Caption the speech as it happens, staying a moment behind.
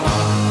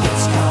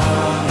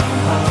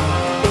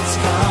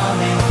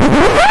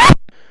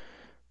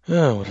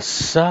Oh, what a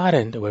sad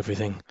end to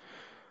everything.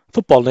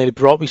 Football nearly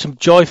brought me some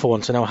joy for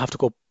once, and now I have to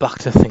go back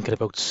to thinking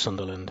about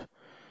Sunderland.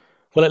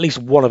 Well, at least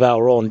one of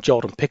our own,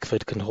 Jordan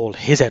Pickford, can hold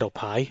his head up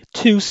high.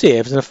 2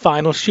 saves in a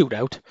final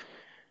shootout.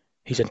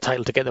 He's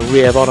entitled to get the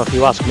Ray of Honour if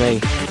you ask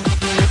me.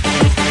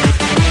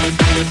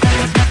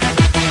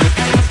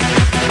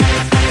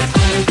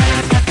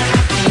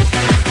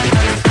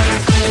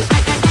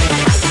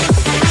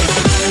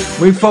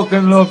 We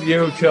fucking love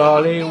you,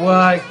 Charlie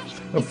White,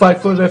 and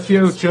fight for the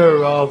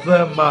future of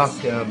the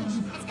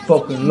Markhams.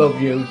 Fucking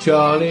love you,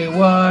 Charlie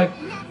White.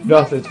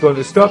 Nothing's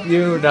gonna stop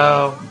you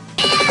now.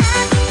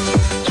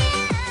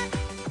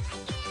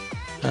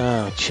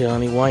 Ah,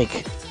 Charlie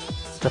Wyke.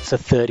 That's a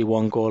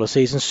 31 goal a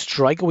season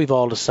striker we've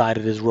all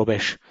decided is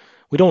rubbish.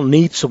 We don't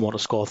need someone to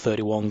score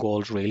 31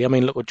 goals, really. I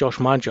mean, look at Josh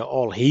Maja.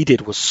 All he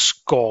did was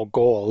score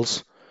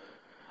goals.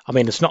 I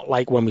mean, it's not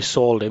like when we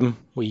sold him,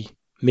 we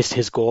missed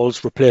his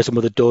goals, replaced him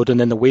with a dud, and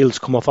then the wheels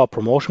come off our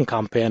promotion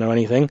campaign or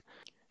anything.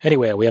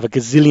 Anyway, we have a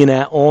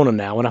gazillionaire owner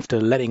now, and after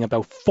letting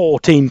about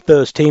 14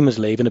 first-teamers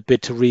leave in a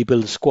bid to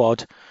rebuild the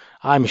squad,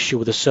 I'm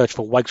sure the search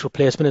for Wyke's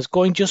replacement is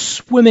going just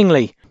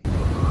swimmingly.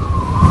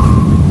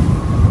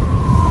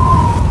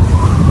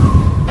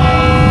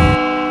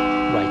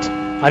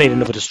 I need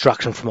another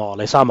distraction from all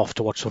this. I'm off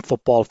to watch some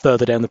football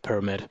further down the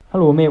pyramid.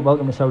 Hello mate,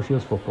 welcome to South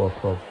Shields Football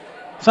Club.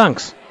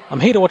 Thanks. I'm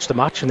here to watch the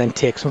match and then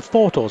take some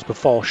photos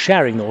before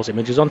sharing those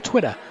images on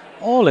Twitter,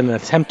 all in an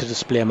attempt to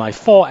display my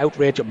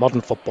outrage at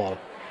modern football,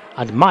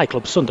 and my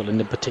club Sunderland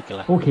in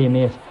particular. Okay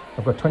mate,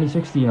 I've got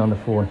 2016 on the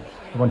phone.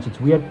 Once its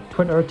weird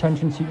Twitter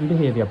attention-seeking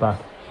behaviour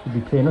back, you'll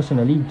be playing us in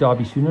a league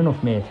derby soon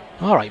enough mate.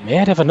 Alright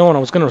mate, if I'd known I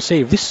was going to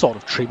receive this sort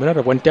of treatment, I'd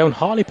have went down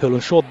Hartlepool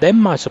and showed them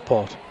my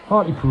support.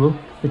 Hartlepool,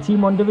 the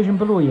team one division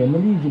below you in the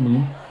league, you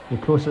mean?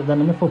 You're closer to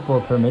them in the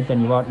football pyramid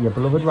than you are to your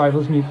beloved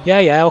rivals, Newt.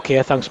 Yeah,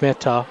 okay, thanks mate,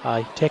 ta.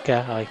 Aye, take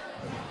care, aye.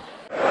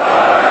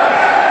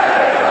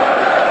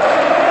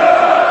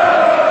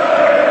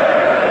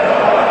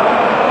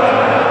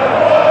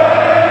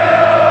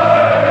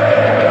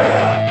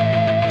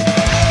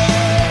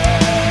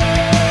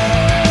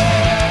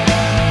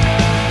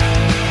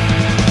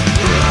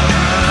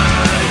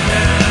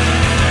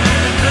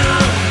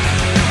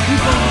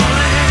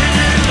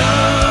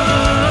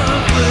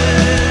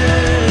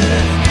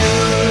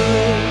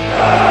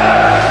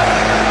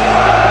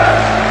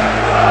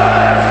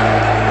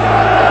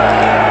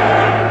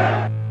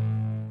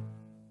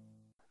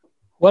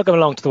 Welcome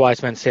along to the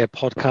Wise Men Say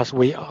podcast.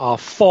 We are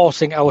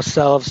forcing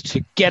ourselves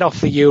to get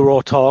off the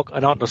Euro talk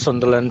and onto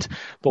Sunderland,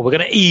 but we're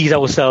going to ease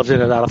ourselves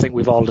into that. I think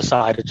we've all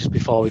decided just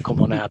before we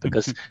come on air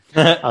because,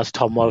 as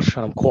Tom Walsh,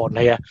 and I'm quoting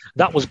here,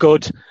 that was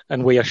good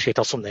and we are shit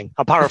or something.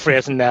 I'm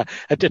paraphrasing there.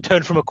 It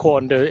turned from a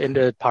quote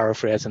into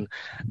paraphrasing.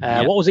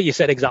 What was it you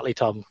said exactly,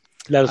 Tom?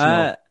 Let us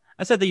know.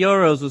 I said the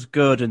Euros was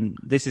good and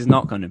this is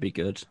not going to be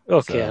good.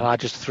 Okay, so. I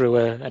just threw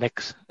an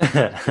X.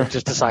 I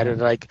just decided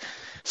like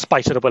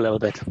spice it up a little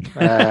bit.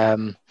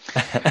 And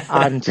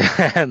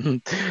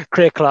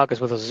Craig Clark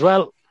is with us as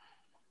well.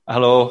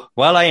 Hello.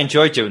 Well, I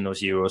enjoyed doing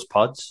those Euros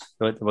pods.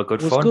 They were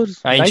good fun. Good.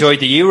 I enjoyed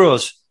the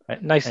Euros.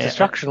 Nice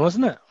distraction,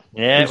 wasn't it?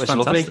 Yeah, it was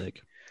fantastic.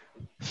 Lovely.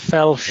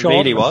 Fell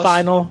short really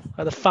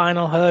at the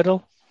final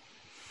hurdle.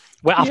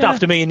 Well,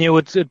 after me and you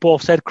had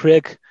both said,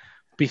 Craig,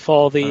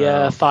 before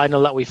the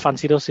final that we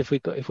fancied us if we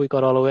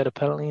got all the way to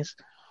penalties.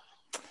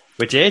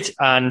 We did,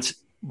 and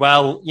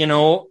well, you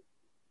know,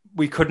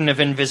 we couldn't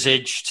have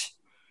envisaged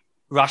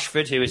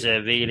Rashford, who is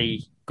a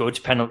really good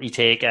penalty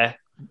taker,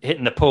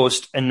 hitting the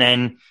post, and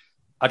then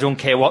I don't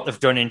care what they've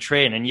done in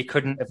training, you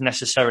couldn't have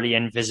necessarily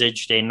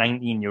envisaged a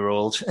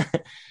 19-year-old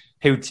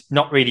who'd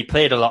not really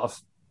played a lot of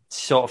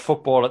sort of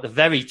football at the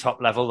very top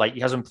level, like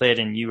he hasn't played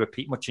in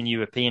much in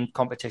European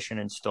competition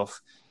and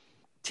stuff,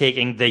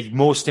 taking the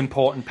most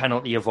important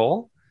penalty of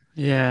all.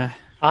 Yeah.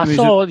 I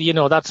saw,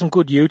 that's some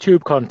good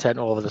YouTube content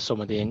over the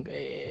summer, the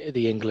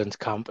England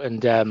camp,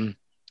 and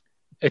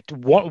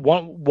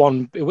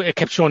it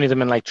kept showing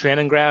them in like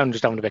training ground,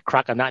 just having a bit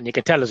crack on that, and you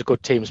can tell there's a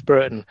good team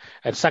spirit. And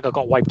Saka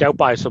got wiped out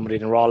by somebody,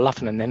 and we're all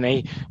laughing. And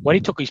then when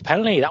he took his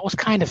penalty, that was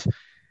kind of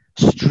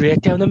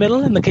straight down the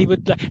middle, and the keeper,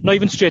 like, not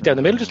even straight down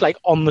the middle, just like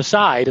on the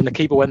side, and the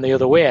keeper went the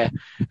other way,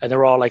 and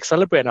they're all like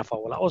celebrating. I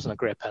thought, well, that wasn't a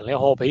great penalty. I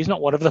hope he's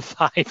not one of the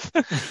 5.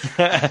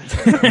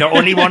 Not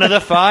only one of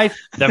the 5,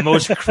 the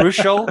most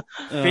crucial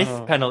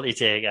 5th penalty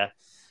taker.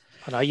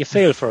 I know you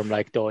feel for him,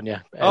 like, don't you?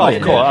 Oh,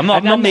 of course.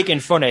 I'm not making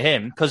fun of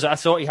him because I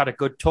thought he had a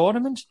good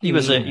tournament. He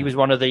was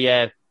one of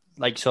the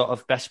sort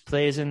of best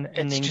players in the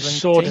England It's just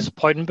so team.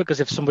 disappointing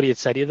because if somebody had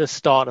said at the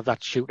start of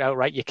that shootout,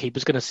 right, your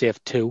keeper's going to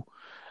save 2.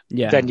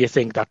 Yeah. Then you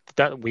think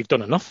that we've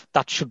done enough.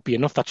 That should be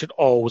enough. That should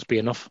always be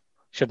enough.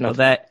 Shouldn't it?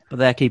 But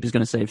their keeper's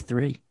going to save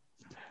 3.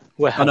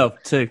 Well, oh, no,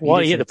 2.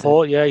 What, he hit the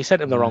post? Yeah, he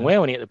sent him the wrong way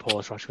when he hit the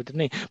post, Rashford,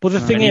 didn't he? But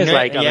the thing is,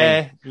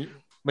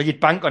 well,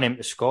 you'd bank on him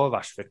to score,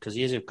 Rashford, because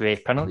he is a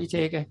great penalty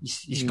taker.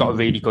 He's got a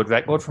really good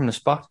record from the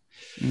spot.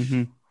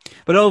 Mm-hmm.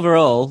 But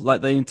overall, like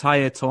the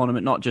entire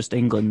tournament, not just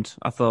England,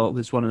 I thought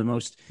was one of the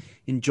most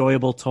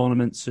enjoyable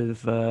tournaments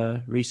of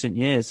recent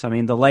years. I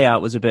mean, the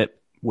layout was a bit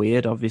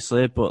weird,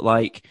 obviously, but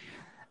like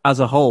as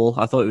a whole,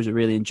 I thought it was a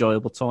really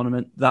enjoyable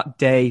tournament. That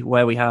day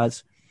where we had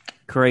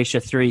Croatia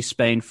 3,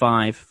 Spain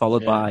 5,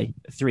 followed by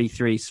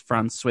 3-3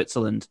 France,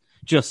 Switzerland.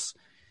 Just,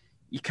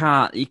 you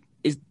can't,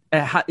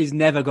 it's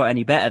never got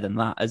any better than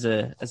that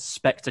as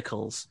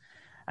spectacles.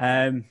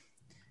 The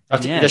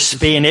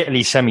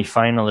Spain-Italy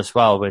semi-final as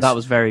well that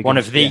was very good, one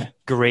of the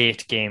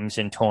great games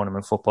in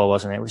tournament football,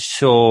 wasn't it? It was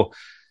so,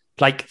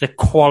 like, the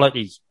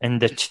quality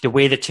and the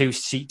way the two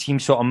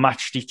teams sort of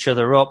matched each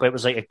other up. It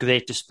was like a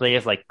great display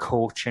of like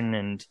coaching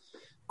and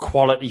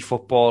quality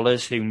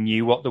footballers who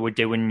knew what they were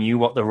doing, knew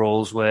what the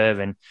roles were.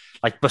 And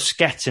like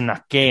Busquets in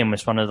that game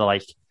was one of the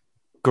like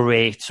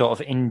great sort of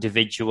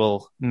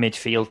individual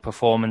midfield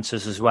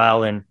performances as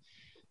well. And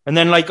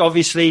then like,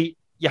 obviously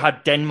you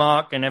had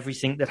Denmark and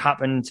everything that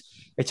happened.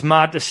 It's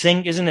mad to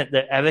think, isn't it,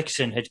 that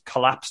Eriksen had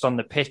collapsed on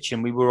the pitch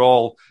and we were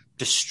all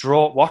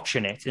distraught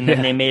watching it. And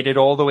then they made it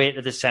all the way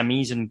to the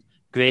semis, and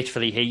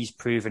gratefully he's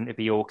proven to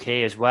be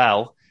okay as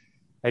well.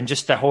 And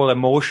just the whole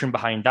emotion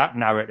behind that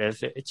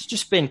narrative, it's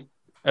just been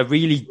a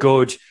really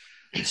good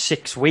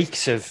 6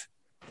 weeks of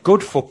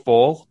good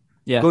football,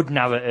 good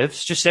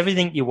narratives, just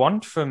everything you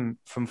want from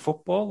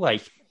football.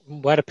 Like,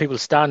 where do people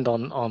stand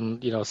on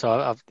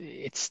so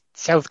it's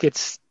Southgate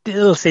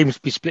still seems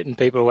to be splitting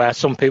people, where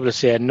some people are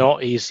saying no,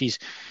 he's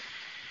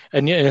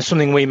and it's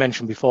something we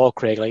mentioned before,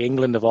 Craig, like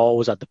England have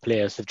always had the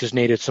players. They've just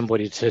needed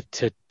somebody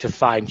to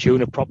fine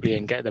tune it properly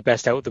and get the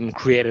best out of them,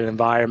 create an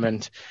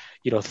environment,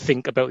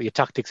 think about your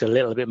tactics a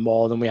little bit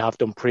more than we have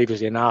done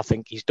previously. And I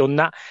think he's done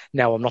that.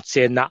 Now, I'm not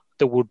saying that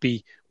there wouldn't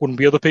be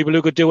other people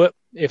who could do it,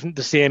 if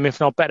the same,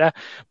 if not better.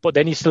 But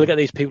then you still get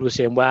these people who are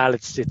saying, well,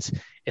 it's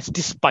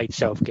despite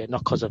Southgate,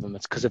 not because of him,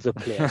 it's because of the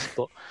players.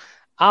 But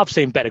I've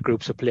seen better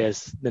groups of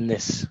players than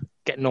this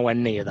get nowhere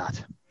near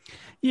that.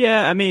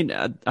 Yeah, I mean,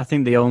 I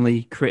think the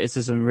only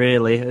criticism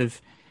really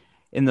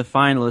in the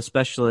final,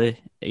 especially,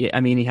 I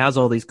mean, he has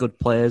all these good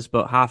players,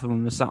 but half of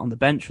them are sat on the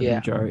bench for the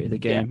majority of the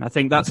game. Yeah. I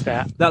think that's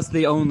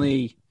the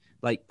only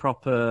like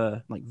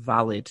proper, like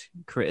valid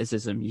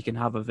criticism you can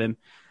have of him.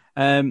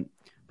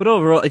 But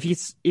overall, if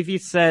you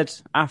said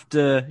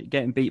after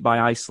getting beat by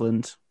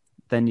Iceland,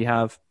 then you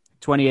have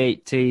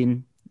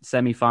 2018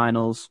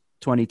 semi-finals,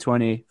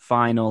 2020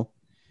 final.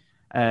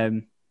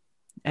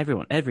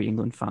 Every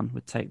England fan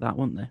would take that,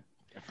 wouldn't they?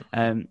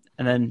 And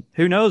then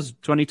who knows?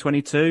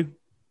 2022,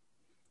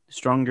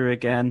 stronger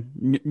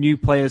again, new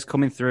players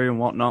coming through and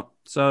whatnot.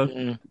 So,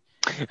 and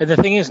the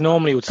thing is,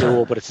 normally we'd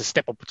say, but it's a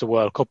step up to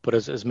World Cup. But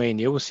as me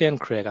and you were saying,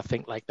 Craig, I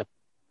think like the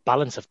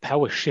balance of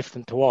power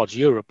shifting towards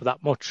Europe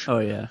that much. Oh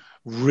yeah,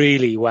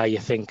 really, where you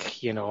think,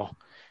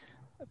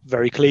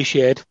 very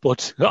cliched,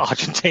 but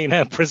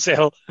Argentina,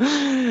 Brazil,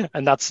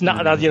 and that's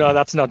not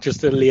that's not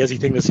just a lazy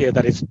thing to say.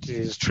 That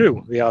is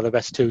true. They are the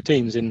best two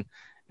teams in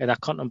that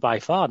continent by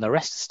far, and the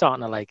rest is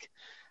starting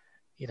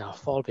to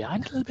fall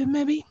behind a little bit.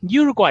 Maybe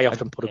Uruguay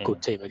often put a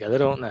good team together,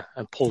 don't they,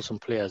 and pull some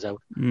players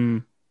out.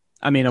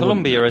 I mean,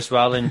 Colombia as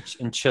well, in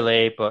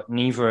Chile, but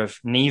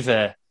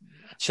neither.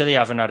 Chile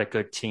haven't had a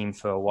good team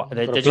for a while.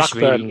 They're just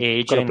really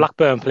aging. Got a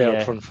Blackburn player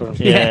up front for them.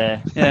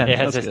 Yeah,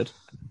 that's good.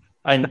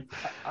 And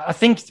I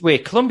think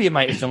Colombia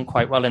might have done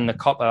quite well in the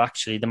Copa.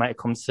 Actually, they might have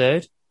come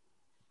third.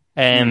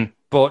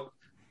 But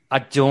I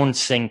don't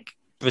think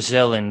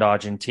Brazil and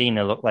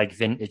Argentina look like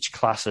vintage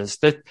classes.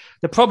 The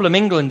problem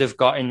England have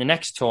got in the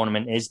next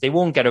tournament is they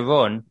won't get a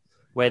run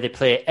where they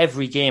play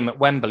every game at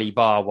Wembley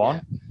bar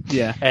one.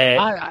 Yeah.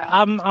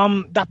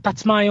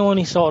 That's my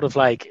only sort of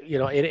like,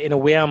 in a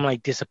way I'm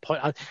like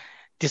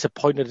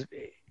disappointed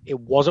it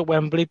was at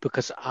Wembley,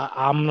 because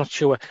I'm not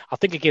sure. I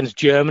think against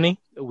Germany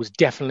it was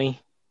definitely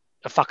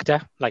a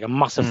factor, like a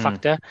massive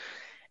factor.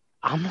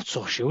 I'm not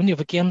so sure in the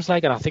other games,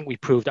 and I think we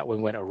proved that when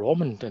we went to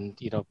Rome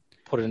and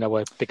put in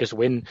our biggest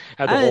win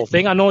out of the whole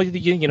thing. I know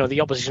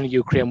the opposition of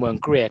Ukraine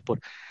weren't great, but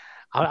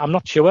I'm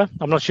not sure.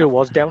 I'm not sure it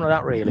was down to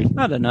that, really.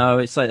 I don't know.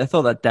 It's like I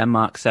thought that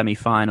Denmark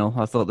semi-final,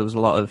 I thought there was a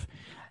lot of,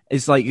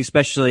 it's like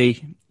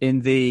especially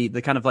in the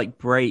kind of like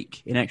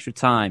break in extra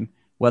time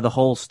where the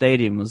whole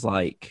stadium was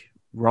like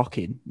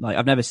rocking. Like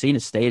I've never seen a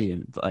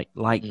stadium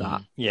like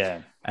that.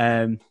 Yeah.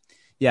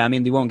 I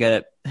mean, they won't get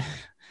it.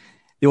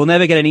 They will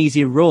never get an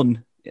easier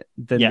run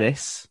than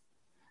this.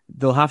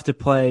 They'll have to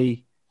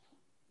play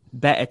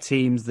better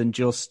teams than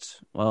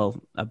just,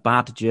 a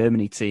bad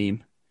Germany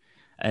team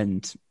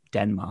and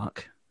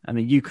Denmark. I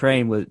mean,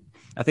 Ukraine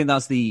I think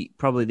that's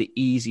probably the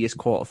easiest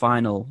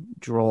quarterfinal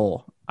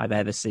draw I've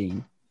ever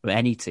seen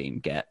any team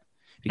get.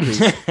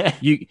 Because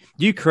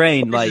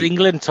Ukraine, like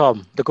England,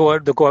 Tom, they go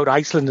out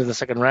Iceland in the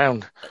second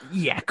round.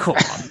 Yeah, come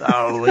on,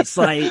 though. It's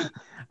like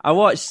I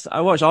watched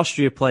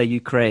Austria play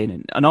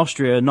Ukraine, and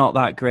Austria are not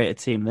that great a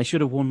team. They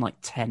should have won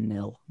like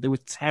 10-0. They were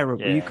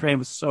terrible. Yeah. Ukraine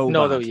was so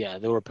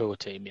bad. They were a poor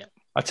team. Yeah,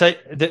 I tell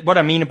you what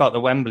I mean about the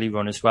Wembley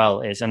run as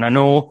well is, and I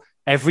know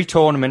every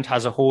tournament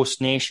has a host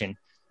nation,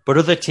 but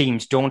other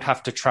teams don't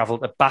have to travel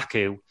to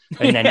Baku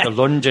and then to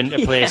London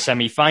to play a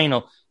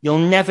semi-final. You'll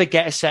never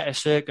get a set of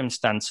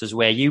circumstances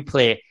where you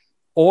play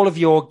all of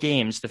your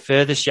games. The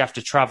furthest you have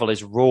to travel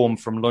is Rome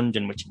from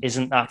London, which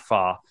isn't that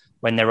far,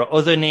 when there are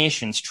other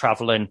nations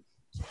traveling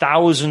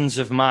thousands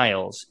of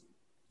miles.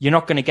 You're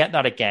not going to get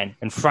that again.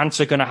 And France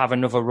are going to have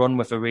another run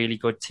with a really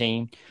good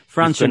team.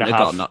 France should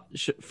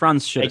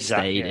have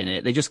stayed in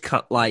it. They just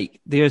they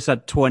just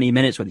had 20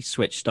 minutes where they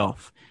switched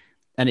off.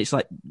 And it's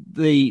like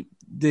the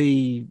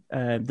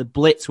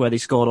blitz where they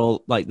scored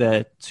all like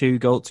their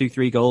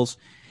 2-3 goals.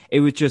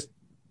 It was just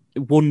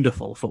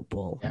wonderful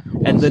football. Yeah,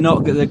 and they're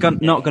not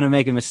going to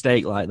make a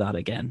mistake like that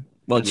again.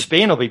 Well,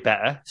 Spain will be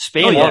better.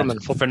 Spain are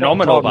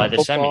phenomenal by the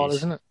semis,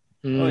 isn't it?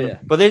 Oh yeah,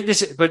 but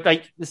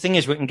the thing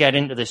is, we can get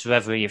into this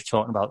reverie of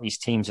talking about these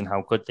teams and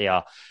how good they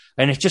are,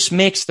 and it just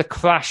makes the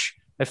crash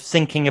of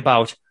thinking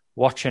about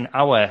watching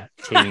our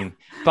team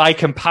by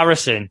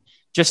comparison.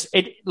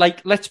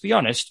 Let's be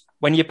honest,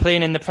 when you're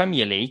playing in the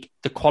Premier League,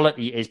 the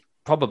quality is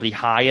probably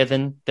higher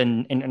than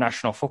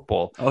international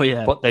football. Oh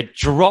yeah, but the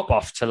drop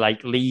off to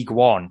like League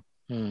One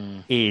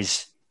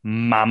is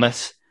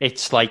mammoth.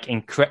 It's like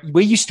incredible.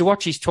 We used to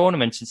watch these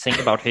tournaments and think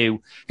about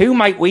who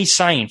might we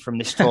sign from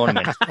this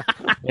tournament.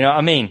 You know what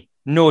I mean?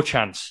 No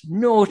chance.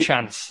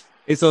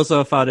 It's also,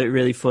 I found it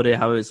really funny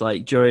how it was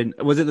like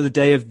was it the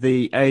day of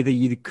either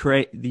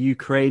the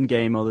Ukraine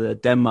game or the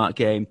Denmark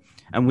game,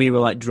 and we were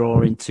like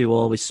drawing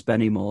 2-2 with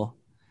Spennymoor.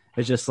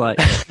 It's just like,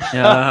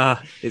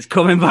 it's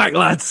coming back,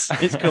 lads.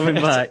 It's coming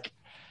back.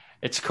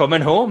 It's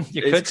coming home,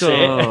 you could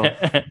say.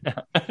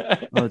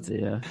 Oh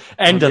dear.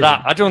 End of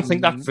that. I don't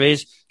think that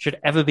phrase should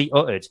ever be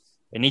uttered.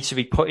 It needs to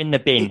be put in the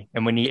bin,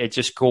 and we need to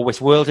just go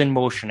with World in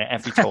Motion at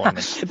every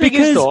tournament.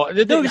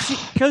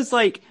 Because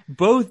like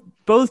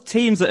both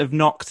teams that have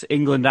knocked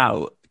England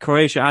out,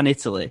 Croatia and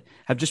Italy,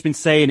 have just been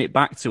saying it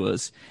back to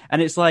us.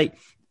 And it's like,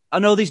 I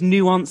know these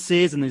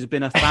nuances, and there's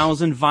been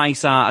 1,000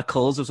 Vice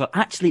articles of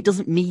actually it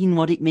doesn't mean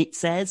what it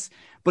says.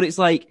 But it's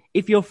like,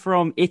 if you're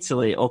from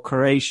Italy or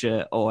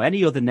Croatia or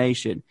any other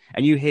nation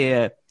and you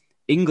hear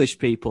English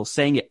people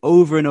saying it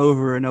over and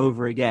over and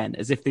over again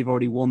as if they've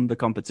already won the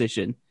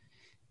competition,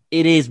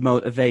 it is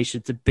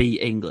motivation to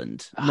beat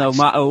England, no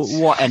matter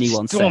what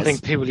anyone says. I don't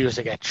think people used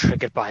to get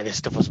triggered by this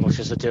stuff as much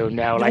as they do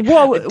now. Like,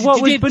 what was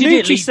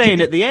Bonucci saying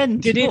at the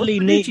end? Did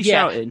Italy need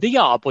shouting? They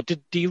are, but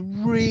do you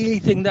really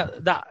think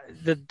that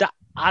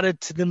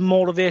added to the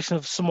motivation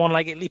of someone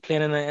like Italy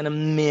playing in a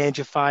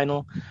major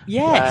final?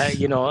 Yes.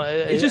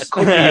 A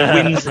country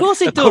wins. Of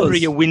course it does. A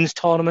country wins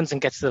tournaments and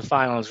gets to the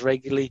finals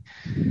regularly.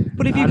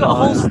 But if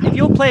if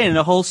you're playing in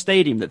a whole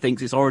stadium that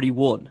thinks it's already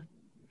won,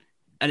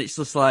 and it's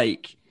just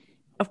like,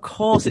 of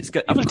course it's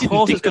going to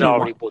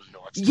already won.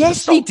 No,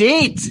 yes, they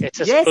did.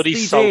 It's a bloody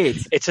song.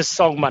 It's a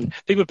song, man.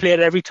 People play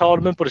it every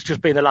tournament, but it's just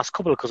been the last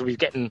couple because we're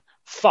getting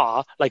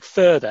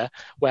further,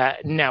 where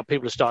now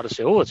people have started to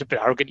say, oh, it's a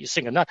bit arrogant you're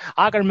singing that.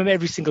 I can remember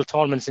every single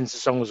tournament since the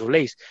song was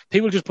released.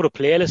 People just put a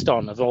playlist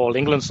on of all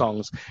England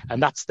songs,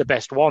 and that's the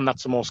best one.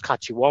 That's the most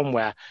catchy one,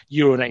 where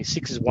Euro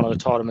 96 is one of the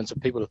tournaments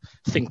that people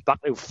think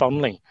back to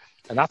fondly.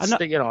 And that's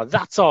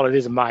that's all it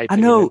is in my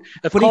opinion. I know.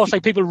 Of course,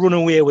 people run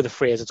away with the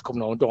phrase that's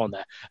coming on, don't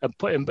they? And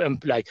put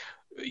and like,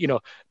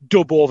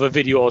 dub over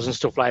videos and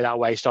stuff like that,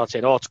 where you start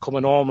saying, "Oh, it's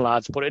coming home,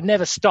 lads." But it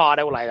never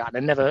started out like that. And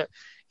it never,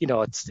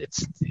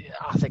 it's.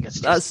 I think it's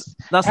just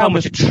that's how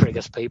much it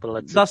triggers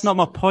people. That's not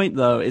my point,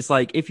 though. It's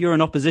like, if you're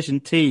an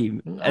opposition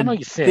team, I know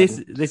you're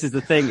saying this is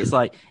the thing. It's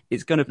like,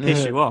 it's going to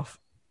piss you off.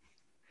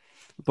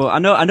 But I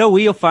know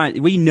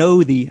we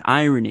know the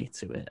irony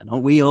to it,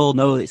 and we all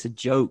know it's a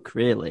joke,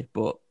 really.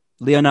 But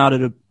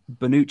Leonardo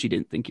Bonucci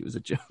didn't think it was a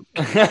joke.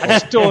 I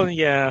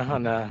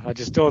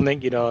just don't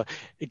think,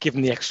 give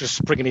him the extra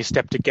spring in his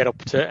step to get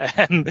up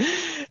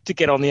to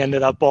get on the end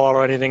of that ball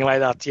or anything like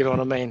that. You know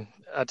what I mean?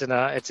 I don't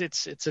know.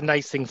 It's a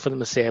nice thing for them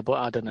to say, but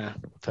I don't know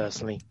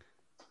personally.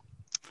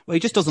 Well, he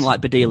just doesn't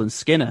like Baddiel and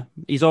Skinner.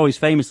 He's always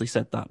famously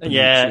said that. Bonucci.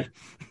 Yeah,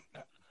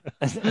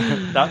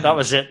 that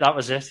was it.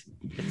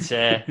 It's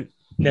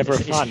never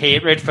his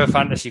hatred for a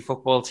fantasy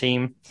football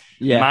team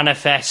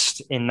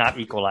manifest in that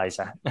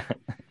equaliser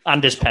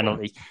and his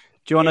penalty. Do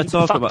you want to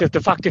talk about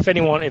the fact if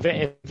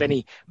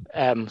any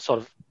sort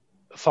of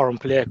foreign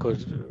player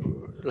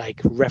could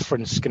like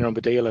reference Skinner and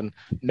Baddiel and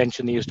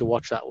mention they used to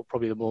watch that, would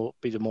probably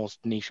be the most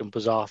niche and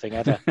bizarre thing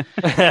ever.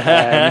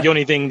 The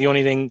only thing,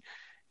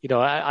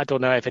 I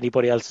don't know if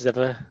anybody else has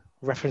ever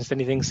referenced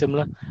anything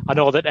similar. I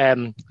know that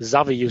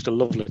Xavi used to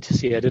love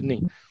Laetitia, didn't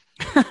he?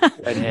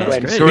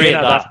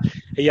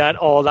 He had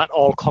all that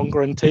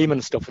all-conquering team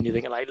and stuff, and you're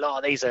thinking like,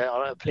 these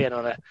are playing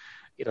on a,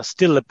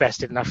 still the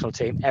best international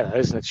team ever,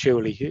 isn't it?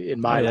 Surely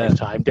in my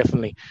lifetime,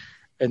 definitely.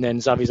 And then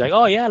Xavi's like,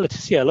 oh yeah,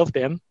 Laetitia, I loved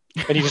him.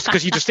 And you just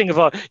think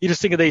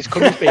of these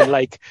countries being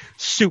like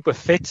super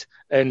fit,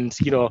 and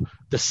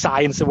the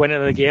science that went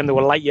into the game. They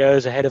were light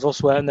years ahead of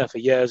us, weren't they, for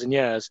years and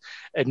years?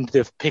 And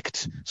they've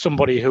picked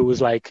somebody who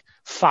was like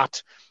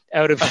fat,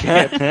 out of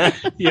shape,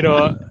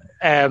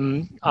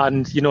 and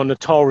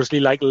notoriously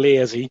like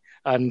lazy,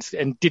 and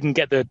didn't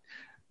get the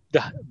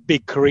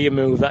big career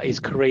move that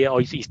his career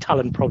or his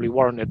talent probably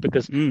warranted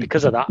because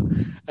of that.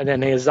 And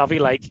then here's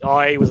Xavi like,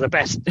 he was the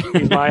best.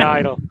 He's my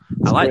idol.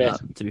 I like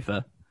that, to be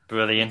fair.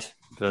 Brilliant.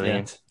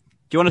 Yeah. Do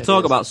you want to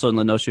talk about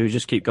Sunderland, or should we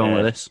just keep going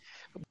with this?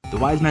 The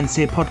Wise Men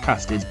Say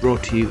podcast is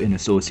brought to you in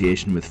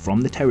association with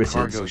From the Terraces.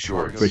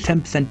 For a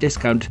 10%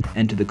 discount,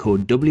 enter the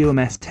code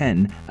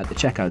WMS10 at the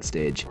checkout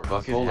stage.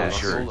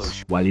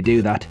 While you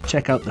do that,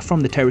 check out the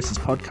From the Terraces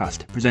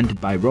podcast, presented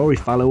by Rory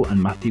Fallow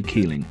and Matthew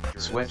Keeling.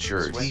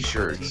 Sweatshirts,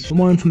 t-shirts. For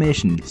more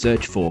information,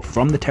 search for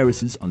From the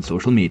Terraces on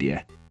social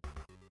media.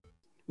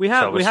 We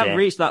have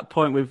reached that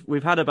point.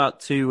 We've had about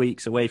 2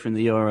 weeks away from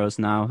the Euros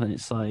now, and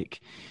it's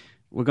like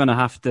we're going to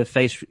have to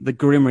face the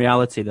grim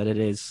reality that it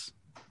is.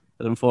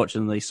 But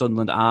unfortunately,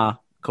 Sunderland are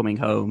coming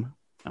home,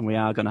 and we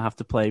are going to have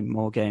to play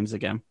more games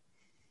again.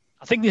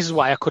 I think this is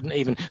why I couldn't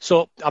even.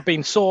 So I've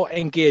been so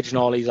engaged in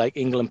all these like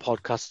England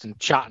podcasts and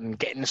chatting,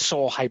 getting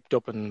so hyped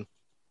up and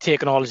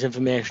taking all this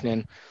information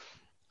in.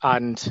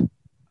 And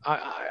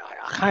I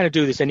kind of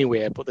do this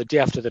anyway, but the day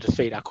after the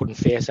defeat, I couldn't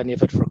face any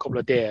of it for a couple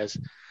of days.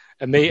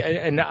 And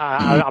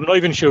I'm not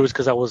even sure it was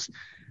because I was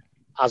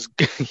as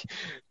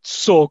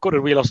so good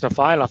at We Lost in a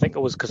Final. I think it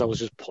was because I was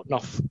just putting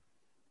off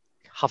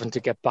having to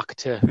get back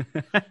to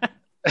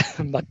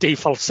my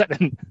default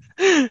setting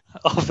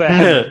of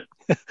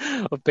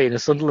being a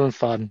Sunderland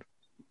fan.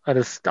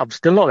 I'm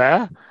still not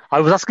there. I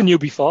was asking you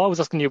before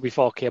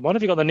I came on.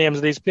 Have you got the names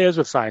of these players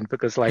we've signed?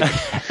 Because like,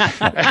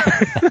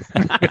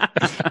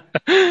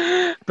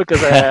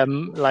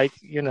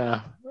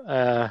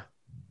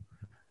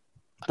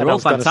 they're all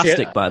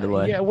fantastic, by the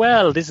way. Yeah,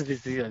 well, this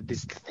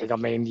thing. I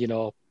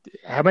mean,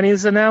 how many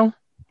is there now?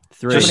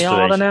 3. How many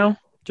are there now?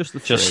 Just the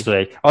 3. Just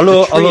 3.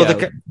 Although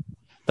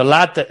the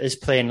lad that is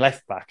playing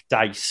left back,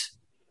 Dice,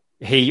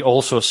 he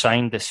also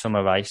signed this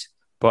summer, right?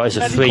 But as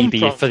a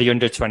freebie for the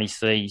under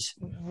 23s,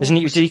 isn't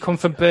he? Did he come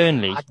from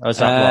Burnley? Or is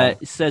that wrong?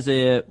 It says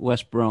here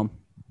West Brom.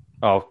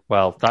 Oh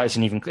well, that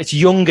isn't even. It's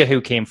Younger who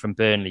came from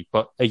Burnley,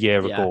 but a year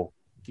ago.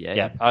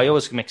 Yeah. I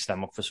always mix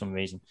them up for some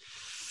reason.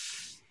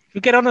 If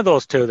we get onto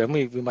those two, then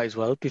we might as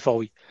well before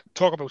we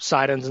talk about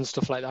signings and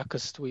stuff like that,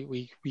 because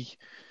we've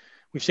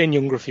seen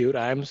Younger a few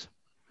times.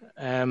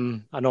 I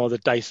know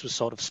that Dice was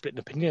sort of splitting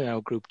opinion in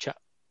our group chat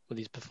with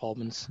his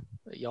performance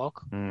at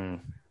York.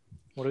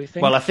 What do we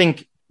think? Well,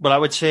 I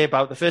would say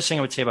about the first thing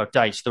I would say about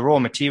Dice, the raw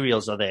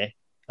materials are there.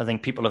 I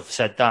think people have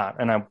said that,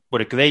 and I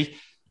would agree.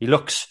 He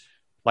looks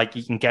like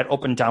he can get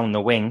up and down the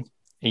wing.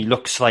 He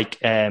looks like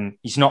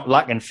he's not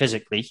lacking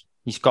physically.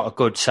 He's got a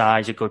good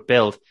size, a good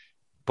build,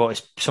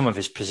 but some of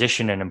his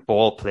positioning and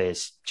ball play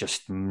is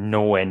just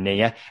nowhere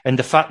near. And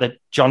the fact that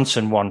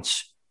Johnson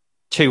wants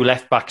 2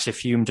 left backs if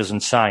Hume doesn't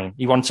sign,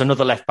 he wants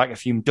another left back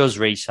if Hume does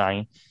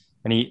re-sign,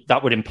 and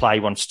that would imply he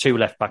wants 2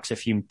 left backs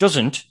if Hume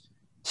doesn't,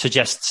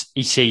 suggests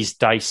he sees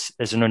Dice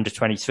as an under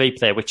 23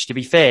 player, which, to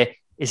be fair,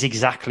 is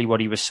exactly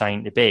what he was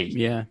signed to be.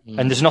 Yeah.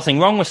 And there's nothing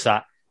wrong with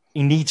that.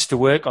 He needs to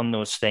work on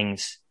those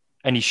things,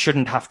 and he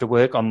shouldn't have to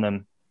work on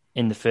them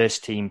in the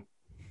first team,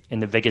 in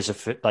the vigours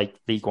of like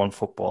League One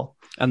football.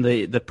 And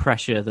the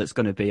pressure that's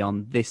going to be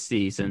on this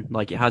season,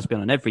 like it has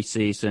been on every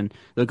season,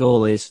 the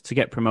goal is to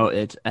get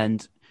promoted,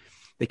 and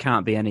there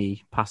can't be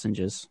any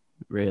passengers,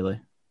 really.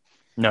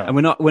 No. And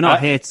we're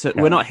not here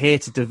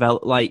to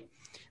develop, like,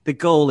 the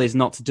goal is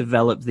not to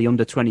develop the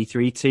under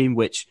 23 team,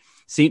 which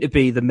seemed to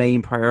be the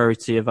main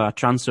priority of our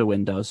transfer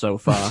window so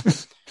far.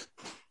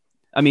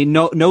 I mean,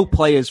 no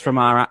players from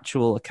our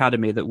actual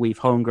academy that we've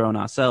homegrown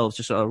ourselves,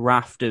 just a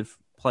raft of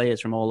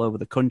players from all over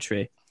the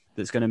country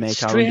that's going to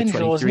make our under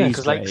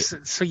 23s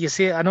great. So you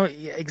say, I know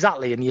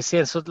exactly, and you're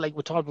saying, so like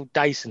we're talking about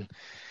Dyson,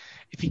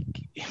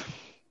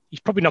 he's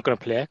probably not going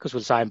to play because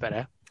we'll sign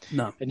better.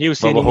 No. And you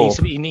saying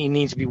he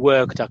needs to be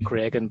worked at,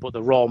 Craig, but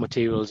the raw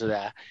materials are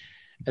there.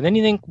 And then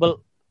you think,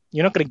 well,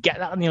 you're not going to get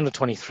that in the under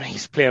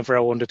 23s, playing for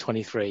our under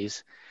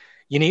 23s.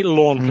 You need to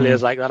loan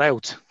players like that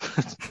out.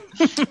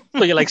 So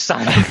you're like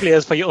signing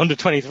players for your under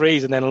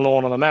 23s and then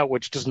loaning them out,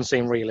 which doesn't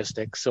seem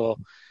realistic. So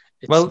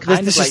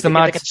this is the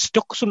mad. They get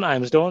stuck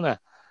sometimes, don't they?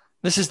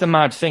 This is the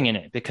mad thing,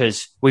 innit?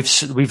 Because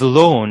we've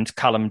loaned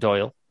Callum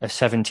Doyle, a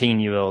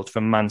 17-year-old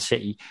from Man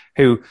City,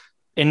 who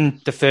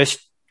in the first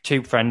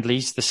 2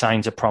 friendlies, the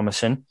signs are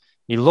promising.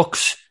 He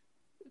looks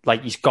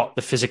like he's got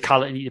the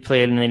physicality to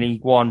play in the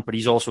League One, but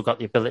he's also got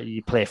the ability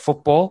to play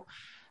football.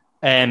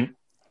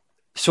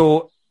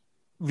 So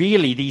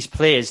really, these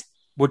players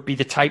would be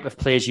the type of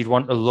players you'd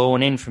want to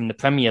loan in from the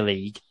Premier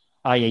League,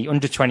 i.e.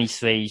 under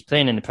 23s,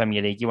 playing in the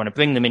Premier League. You want to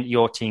bring them into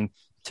your team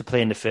to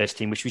play in the first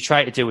team, which we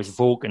tried to do with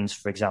Vogans,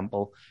 for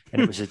example,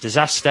 and it was a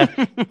disaster.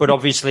 But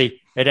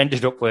obviously, it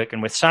ended up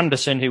working with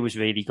Sanderson, who was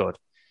really good.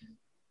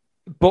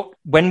 But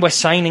when we're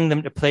signing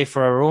them to play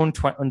for our own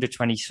under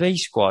 23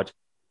 squad,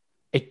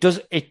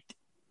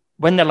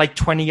 when they're like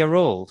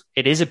 20-year-old,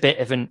 it is a bit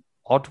of an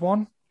odd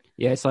one.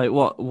 Yeah, it's like,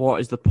 what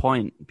is the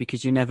point?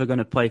 Because you're never going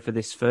to play for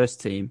this first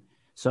team.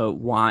 So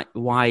why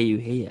are you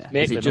here?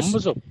 Make the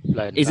numbers up.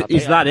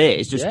 Is that it?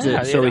 It's just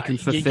so we can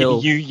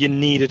fulfill. You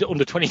need an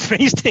under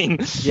 23s team.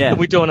 Yeah.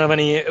 We don't have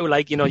any,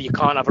 you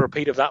can't have a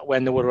repeat of that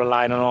when they were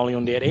relying on all the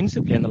under 18s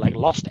to play and they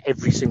lost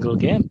every single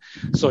game.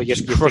 So you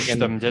crushed thinking,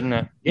 them, didn't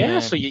it? Yeah.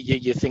 So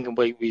you're thinking,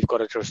 well, we've got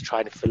to just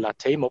try to fill that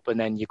team up, and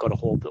then you've got to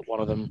hope that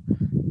one of them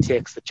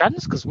takes the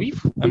chance, because we've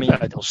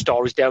heard those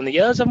stories down the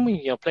years, haven't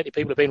we? Plenty of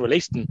people have been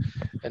released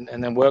and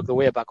then work their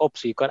way back up.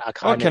 So you've got to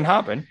kind of. It can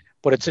happen.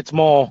 But it's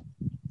more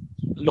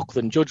luck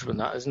than judgment,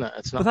 that, isn't it?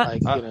 It's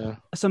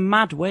not It's a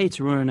mad way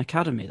to run an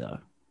academy, though.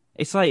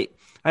 It's like,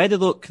 I had a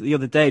look the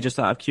other day just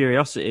out of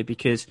curiosity,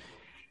 because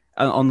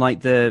on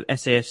the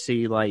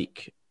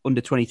SAFC under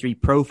 23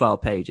 profile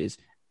pages,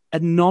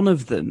 and none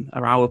of them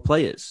are our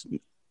players.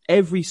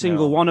 Every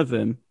single one of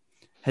them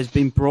has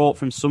been brought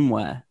from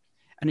somewhere.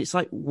 And it's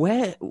like,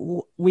 where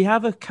we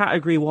have a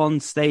Category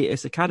 1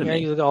 status academy.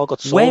 Yeah, you all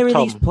got sold, where are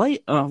Tom. these players?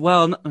 Oh,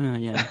 well,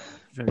 yeah,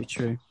 very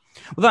true.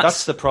 Well,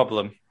 that's the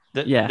problem.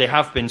 They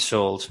have been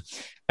sold.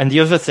 And the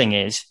other thing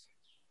is,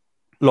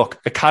 look,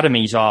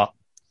 academies are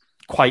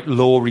quite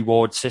low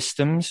reward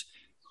systems.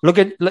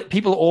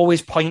 People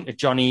always point at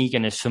John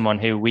Egan as someone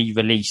who we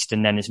released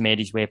and then has made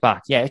his way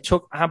back. Yeah, it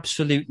took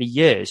absolutely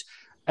years.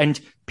 And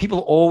people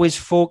always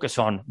focus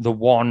on the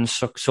one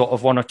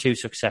or two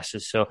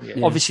successes. So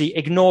obviously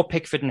ignore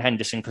Pickford and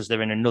Henderson because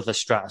they're in another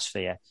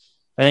stratosphere.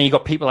 And then you've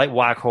got people like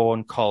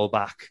Waghorn,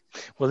 Colback.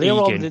 Well,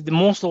 the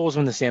most always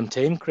in the same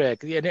team,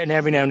 Craig. And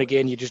every now and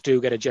again, you just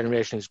do get a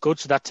generation who's good.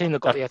 So that team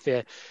that got the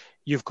FA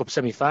Youth Cup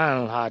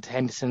semi-final had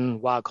Henderson,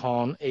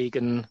 Waghorn,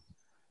 Egan.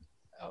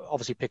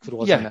 Obviously, Pickford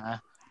wasn't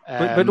there.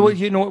 But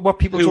you know what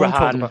people don't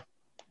talk about?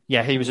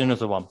 Yeah, he was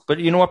another one. But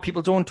you know what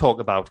people don't talk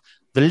about?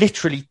 The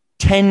literally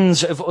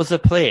tens of other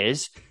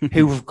players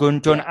who have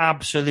done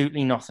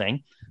absolutely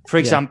nothing. For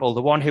example,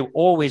 the one who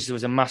always there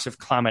was a massive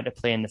clamour to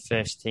play in the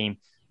first team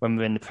when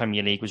we were in the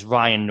Premier League was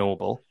Ryan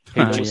Noble,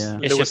 who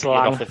disappeared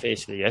off the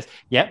face of the earth.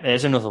 Yeah,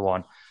 there's another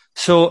one.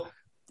 So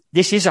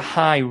this is a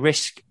high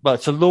risk,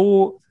 it's a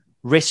low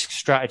risk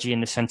strategy in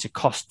the sense it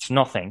costs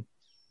nothing,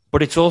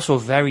 but it's also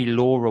very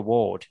low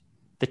reward.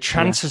 The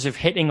chances of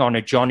hitting on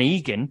a John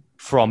Egan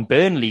from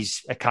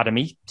Burnley's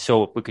academy,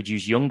 so we could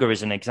use Younger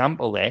as an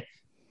example there,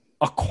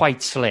 are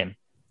quite slim.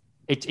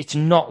 It's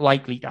not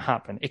likely to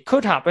happen. It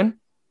could happen,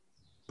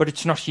 but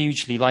it's not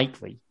hugely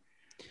likely.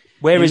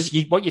 Whereas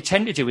what you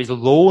tend to do is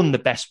loan the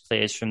best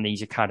players from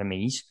these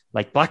academies,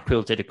 like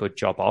Blackpool did a good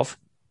job of.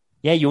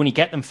 Yeah, you only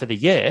get them for the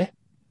year.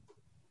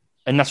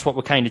 And that's what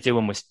we're kind of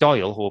doing with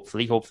Doyle,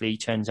 hopefully. Hopefully he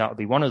turns out to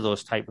be one of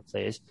those type of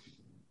players.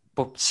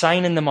 But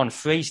signing them on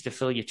frees to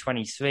fill your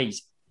 23s,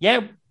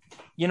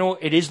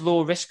 it is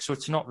low risk, so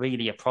it's not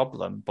really a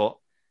problem. But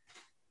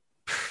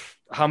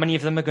how many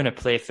of them are going to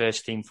play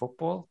first team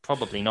football?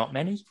 Probably not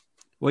many.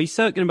 Well, you're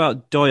talking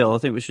about Doyle. I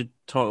think we should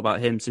talk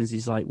about him since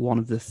he's one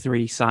of the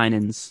 3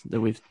 signings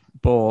that we've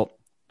bought.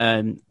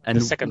 And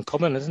the second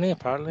coming, isn't he?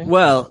 Apparently.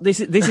 Well, this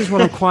is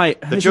what I'm quite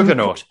the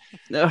juggernaut.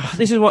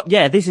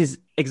 This is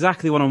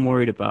exactly what I'm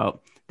worried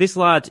about. This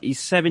lad, he's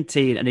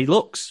 17 and he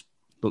looks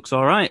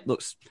all right.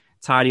 Looks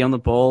tidy on the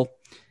ball.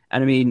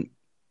 And I mean,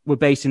 we're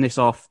basing this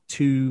off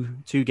two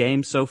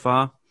games so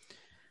far.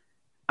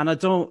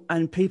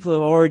 And people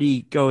are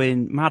already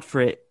going mad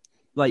for it.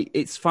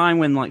 It's fine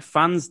when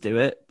fans do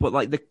it,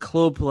 but the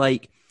club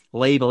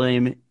label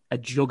him a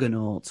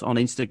juggernaut on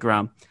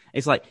Instagram.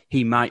 It's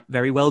he might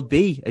very well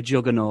be a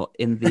juggernaut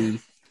in the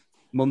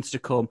months to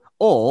come,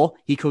 or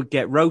he could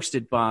get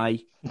roasted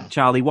by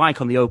Charlie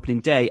Wyke on the opening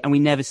day and we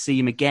never see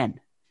him again.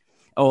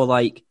 Or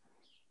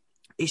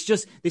it's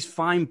just this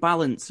fine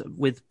balance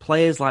with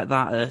players like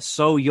that are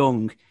so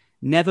young,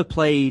 never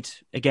played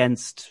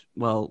against,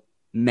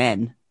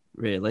 men,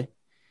 really.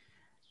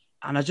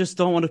 And I just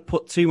don't want to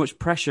put too much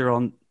pressure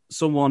on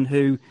someone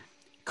who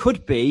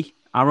could be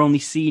our only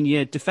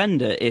senior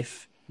defender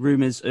if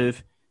rumours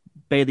of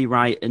Bailey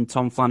Wright and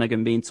Tom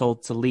Flanagan being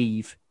told to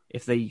leave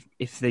if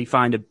they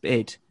find a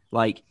bid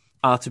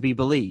are to be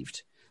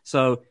believed.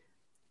 So,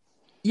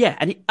 yeah,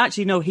 and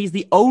he's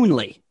the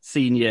only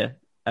senior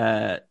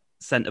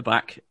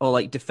centre-back or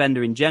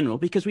defender in general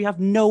because we have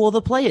no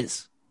other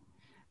players.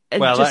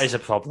 That is a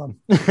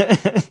problem.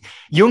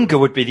 Younger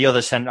would be the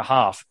other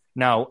centre-half.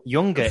 Now,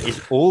 Younger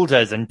is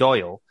older than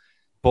Doyle,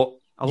 but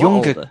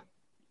Younger,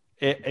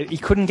 he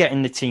couldn't get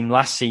in the team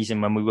last season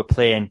when we were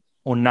playing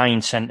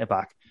 09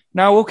 centre-back.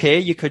 Now, okay,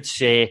 you could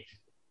say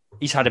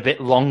he's had a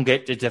bit longer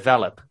to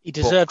develop. He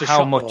deserved a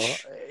shot,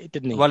 much,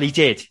 didn't he? Well, he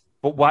did,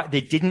 but they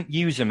didn't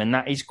use him, and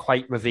that is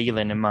quite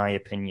revealing in my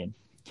opinion.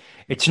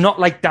 It's not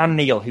like Dan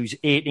Neil, who's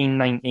 18,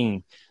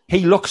 19.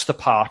 He looks the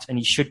part, and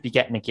he should be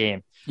getting a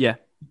game. Yeah.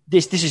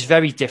 This is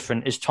very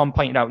different. As Tom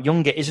pointed out,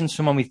 Younger isn't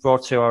someone we've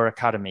brought to our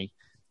academy.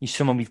 He's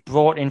someone we've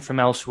brought in from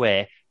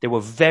elsewhere. They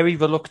were very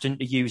reluctant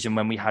to use him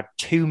when we had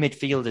 2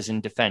 midfielders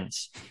in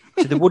defence.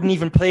 So they wouldn't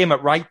even play him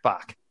at right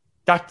back.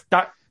 That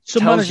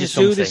some managers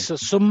do this.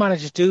 Some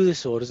managers do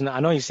this, or doesn't it? I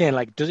know you're saying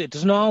it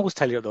doesn't always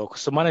tell you though,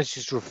 because some managers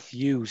just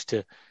refuse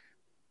to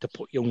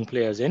put young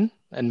players in,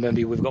 and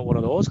maybe we've got one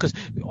of those. Because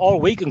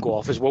all we can go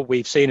off is what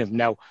we've seen of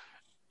now.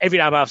 every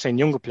time I've seen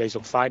younger players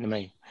look fine to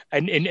me.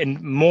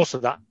 And most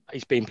of that,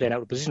 he's been playing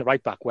out of position of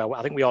right back, where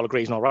I think we all agree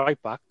he's not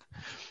right back,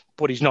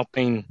 but he's not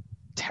been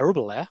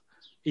terrible there.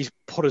 He's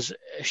put his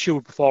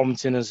assured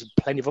performance in as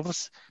plenty of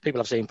others people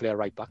I've seen play a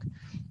right back.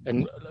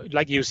 And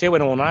like you say,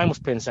 when 09 was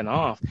playing centre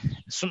half,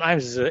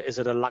 sometimes is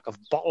it a lack of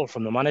bottle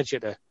from the manager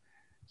to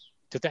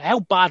how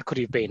bad could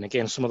he have been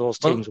against some of those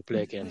teams we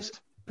play against?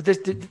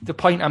 The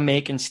point I'm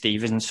making,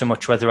 Steve, isn't so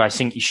much whether I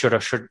think he should or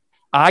should.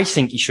 I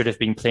think he should have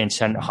been playing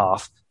centre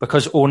half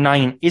because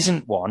 09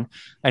 isn't one,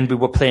 and we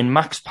were playing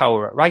max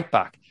power at right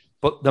back.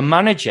 But the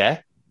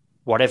manager,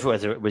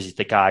 whether it was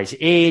the guy's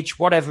age,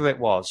 whatever it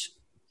was,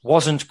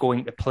 wasn't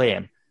going to play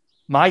him.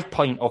 My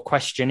point or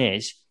question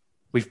is,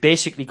 we've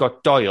basically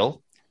got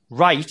Doyle,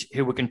 Wright,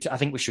 who we're going to. I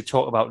think we should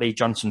talk about Lee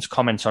Johnson's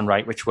comments on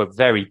Wright, which were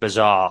very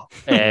bizarre.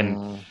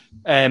 And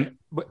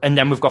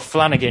then we've got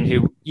Flanagan,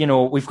 who,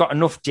 we've got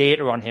enough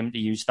data on him to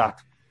use that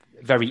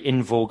very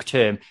in vogue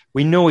term.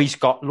 We know he's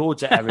got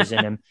loads of errors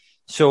in him.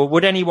 So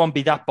would anyone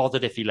be that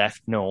bothered if he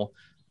left? No.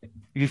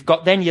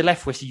 Then you're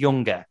left with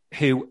Younger,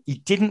 who he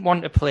didn't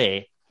want to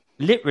play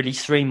literally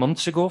 4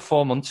 months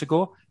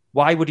ago.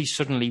 Why would he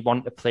suddenly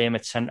want to play him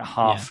at centre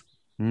half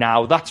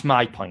now? That's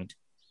my point.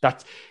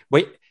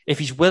 If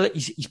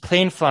he's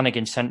playing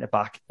Flanagan centre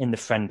back in the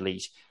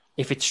friendlies.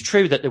 If it's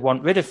true that they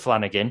want rid of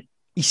Flanagan,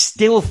 he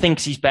still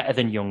thinks he's better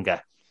than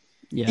Younger.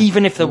 Yeah.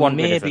 Even if they want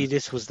rid of him. Maybe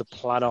this was the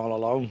plan all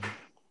along.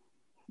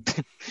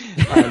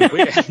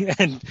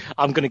 and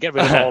I'm going to get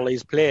rid of all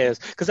these players.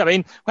 Because,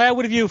 where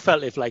would have you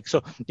felt if,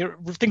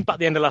 think back at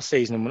the end of last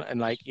season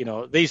and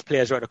these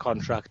players are out of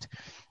contract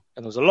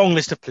and there was a long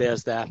list of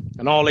players there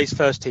and all these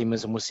first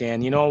teamers, and we're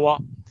saying, you know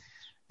what?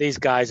 These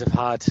guys have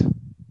had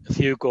a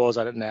few goes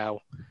at it now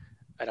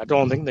and I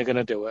don't think they're going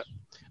to do it.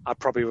 I'd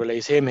probably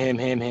release him, and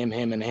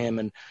him.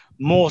 And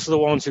most of the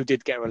ones who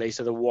did get released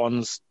are the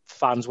ones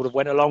fans would have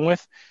went along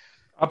with.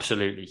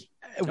 Absolutely.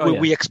 Were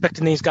we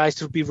expecting these guys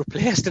to be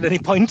replaced at any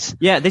point?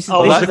 Yeah, that's the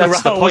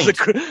point.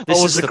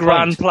 Was the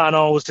grand plan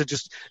always to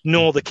just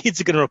know the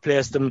kids are going to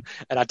replace them,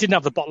 and I didn't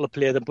have the bottle to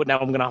play them, but now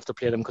I'm going to have to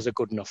play them because they're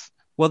good enough.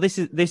 Well, this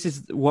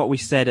is what we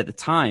said at the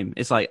time.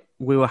 It's like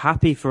we were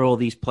happy for all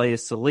these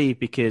players to leave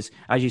because,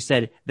 as you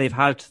said, they've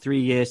had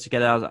 3 years to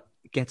get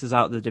us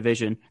out of the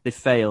division. They've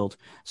failed.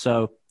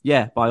 So,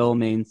 yeah, by all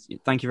means,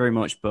 thank you very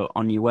much, but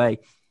on your way.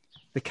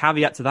 The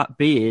caveat to that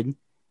being,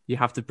 you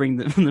have to bring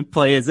the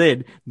players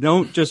in.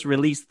 Don't just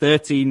release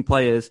 13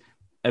 players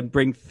and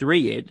bring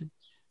 3 in.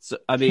 So,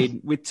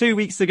 with 2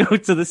 weeks to go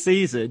to the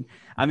season,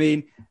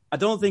 I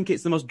don't think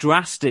it's the most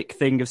drastic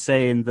thing of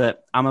saying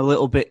that I'm a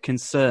little bit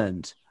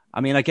concerned.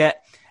 I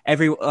get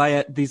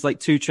these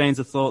 2 trains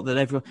of thought that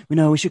everyone,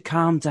 we should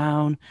calm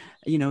down,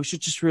 we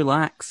should just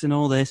relax and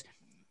all this.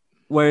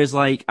 Whereas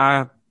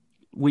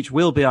which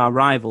will be our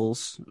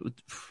rivals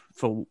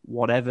for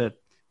whatever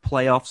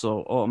playoffs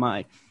or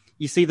automatic,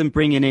 you see them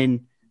bringing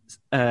in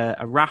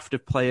a raft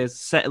of players,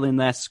 settling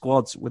their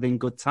squads within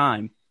good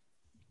time.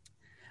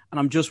 And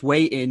I'm just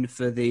waiting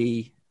for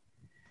the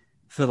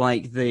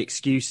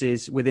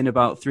excuses within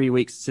about 3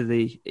 weeks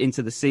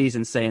into the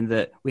season saying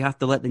that we have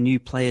to let the new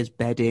players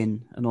bed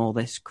in and all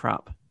this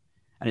crap.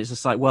 And it's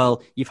just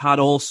well, you've had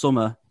all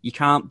summer. You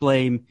can't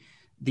blame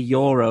the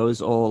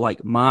Euros or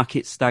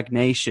market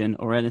stagnation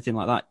or anything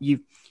like that.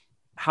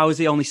 How is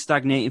it only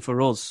stagnating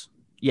for us?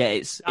 Yeah,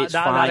 it's fine.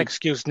 That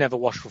excuse never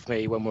washed with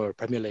me when we were a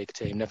Premier League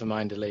team, never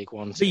mind a League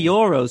One team. The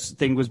Euros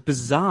thing was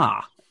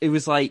bizarre. It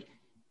was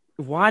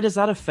why does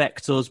that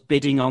affect us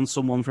bidding on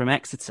someone from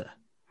Exeter?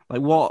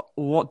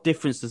 What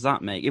difference does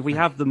that make? If we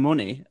have the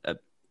money,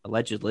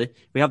 allegedly,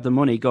 we have the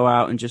money, go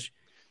out and just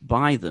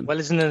buy them. Well,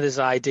 isn't there this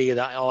idea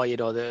that,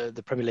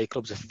 the Premier League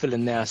clubs are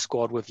filling their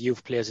squad with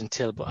youth players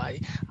until, but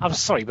I'm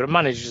sorry, but a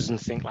manager doesn't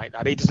think like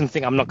that. He doesn't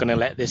think I'm not going to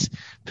let this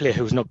player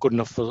who's not good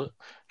enough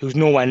who's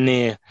nowhere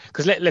near,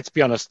 because let's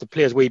be honest, the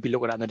players we'd be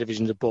looking at in the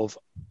divisions above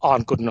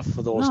aren't good enough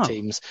for those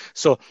teams.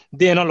 So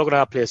they're not looking at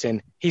our player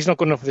saying, he's not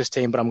good enough for this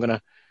team, but I'm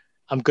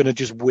going to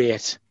just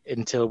wait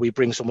until we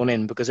bring someone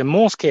in, because in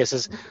most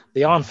cases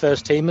they aren't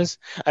first teamers,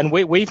 and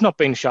we've not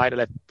been shy to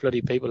let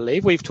bloody people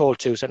leave. We've told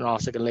 2 centre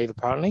halves they can leave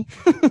apparently.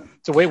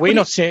 So we're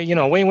not saying,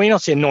 we're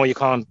not saying no, you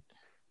can't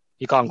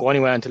go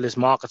anywhere until this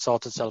market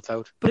sorts itself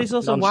out. But it's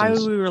also why are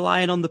we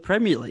relying on the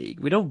Premier League?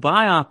 We don't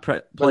buy our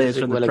players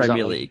from the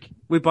Premier League.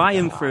 We buy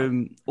them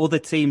from other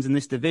teams in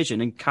this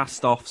division and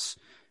cast-offs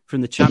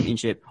from the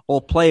Championship,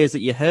 or players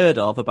that you heard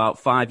of about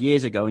 5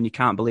 years ago and you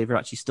can't believe are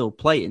actually still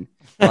playing,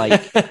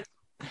 like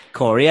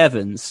Corey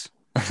Evans.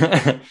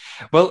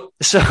 Well,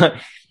 so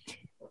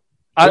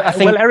I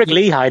think Eric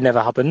Lehigh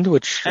never happened,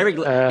 which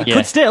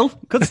could still.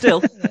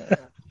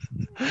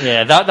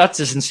 Yeah, that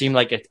doesn't seem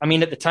like it.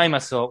 At the time I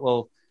thought,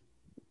 well,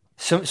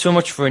 so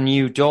much for a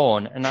new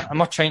dawn, and I'm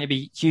not trying to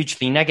be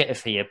hugely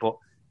negative here, but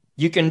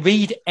you can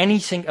read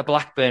anything a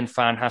Blackburn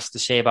fan has to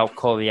say about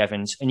Corey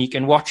Evans, and you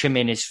can watch him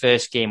in his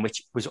first game,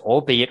 which was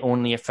albeit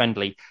only a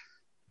friendly,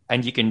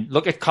 and you can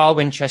look at Carl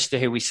Winchester,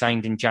 who we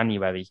signed in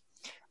January,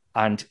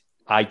 and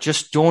I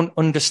just don't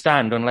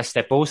understand, unless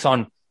they're both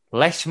on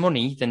less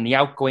money than the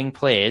outgoing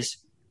players,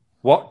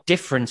 what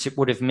difference it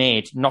would have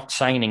made not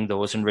signing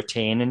those and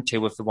retaining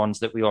 2 of the ones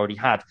that we already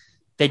had.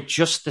 They're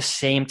just the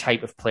same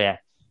type of player.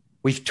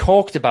 We've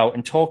talked about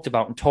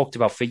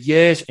for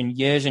years and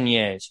years and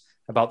years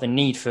about the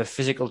need for a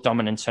physical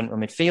dominant central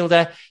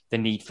midfielder, the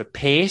need for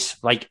pace,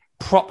 like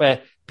proper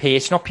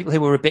pace, not people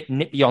who are a bit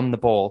nippy on the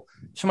ball,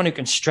 someone who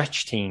can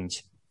stretch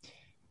teams.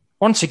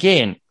 Once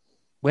again,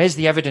 where's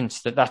the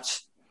evidence that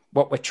that's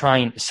what we're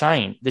trying to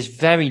sign? There's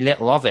very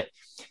little of it.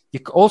 You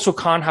also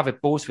can't have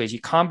it both ways.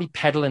 You can't be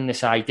peddling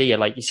this idea,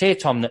 like you say,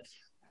 Tom, that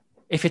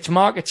if it's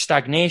market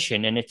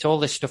stagnation and it's all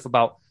this stuff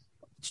about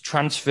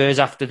transfers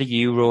after the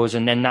Euros,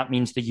 and then that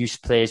means the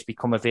youth players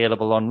become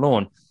available on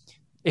loan.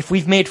 If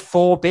we've made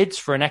 4 bids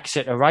for an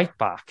Exeter right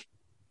back,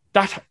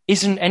 that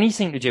isn't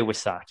anything to do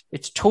with that.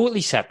 It's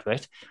totally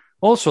separate.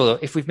 Also,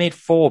 if we've made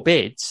 4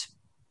 bids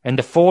and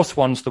the 4th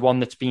one's the one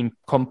that's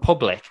become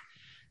public.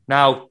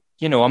 Now,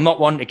 you know, I'm not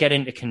one to get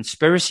into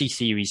conspiracy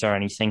theories or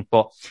anything,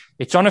 but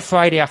it's on a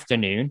Friday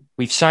afternoon.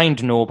 We've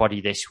signed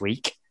nobody this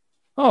week.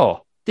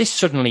 Oh, this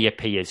suddenly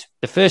appears.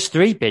 The first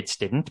 3 bids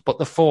didn't, but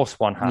the 4th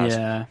one has.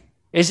 Yeah.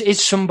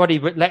 Is somebody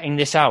letting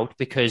this out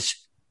because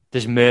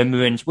there's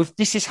murmurings?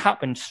 This has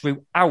happened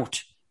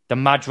throughout the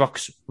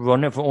Madrox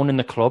run of owning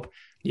the club.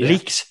 Yeah.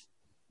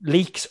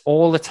 Leaks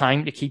all the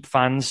time to keep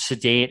fans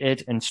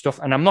sedated and stuff.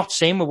 And I'm not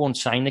saying we won't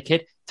sign the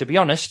kid. To be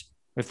honest,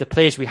 with the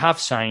players we have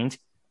signed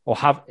or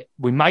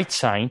we might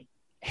sign,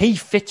 he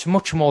fits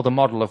much more the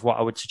model of what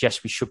I would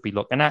suggest we should be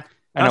looking at.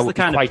 And I would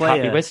be quite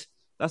happy with.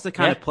 That's the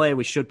kind of player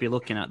we should be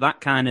looking at.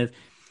 That kind of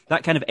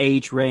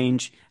age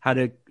range,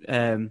 had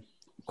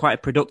quite a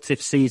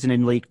productive season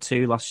in League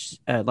Two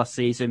last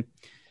season.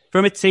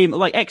 From a team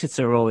like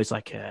Exeter are always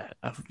like a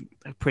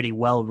pretty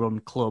well-run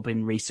club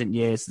in recent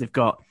years. They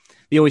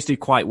always do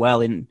quite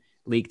well in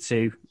League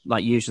Two.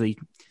 Like usually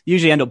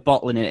end up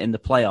bottling it in the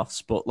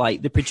playoffs, but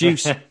like they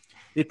produce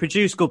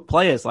good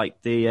players. Like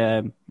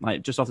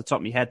like just off the top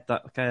of my head,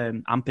 that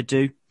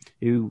Ampadu,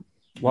 who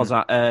was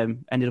at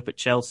ended up at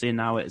Chelsea and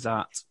now is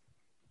at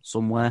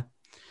somewhere.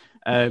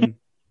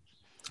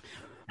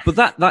 But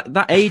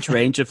that age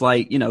range of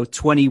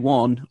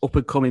 21 up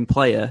and coming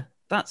player,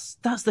 that's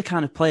the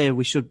kind of player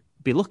we should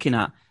be looking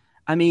at.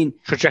 I mean,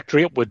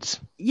 trajectory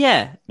upwards.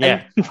 Yeah.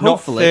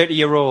 Hopefully. Not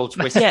 30-year-olds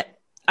with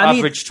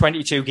average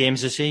 22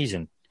 games a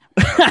season.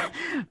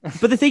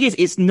 But the thing is,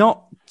 it's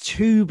not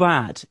too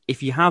bad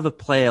if you have a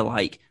player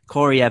like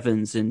Corey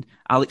Evans and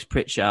Alex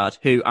Pritchard,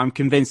 who I'm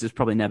convinced is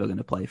probably never going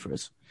to play for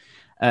us.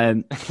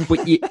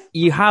 But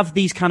you have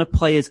these kind of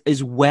players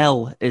as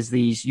well as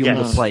these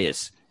younger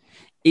players.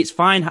 It's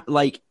fine.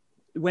 Like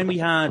when we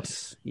had,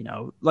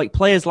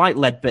 players like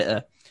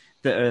Ledbetter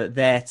that are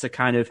there to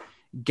kind of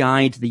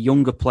guide the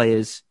younger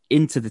players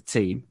into the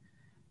team.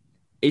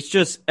 It's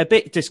just a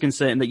bit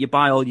disconcerting that you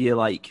buy all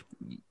your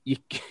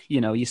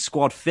your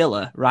squad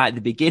filler right at the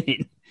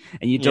beginning,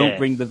 and you don't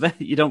bring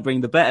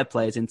the better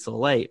players until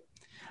late.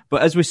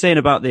 But as we're saying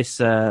about this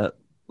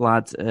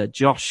lad,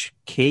 Josh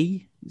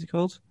Key, is he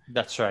called?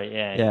 That's right.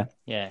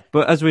 Yeah.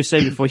 But as we were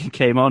saying before you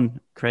came on,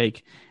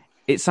 Craig,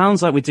 it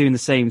sounds like we're doing the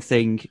same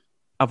thing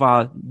of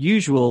our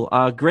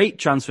great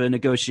transfer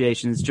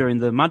negotiations during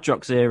the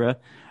Madrox era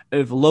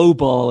of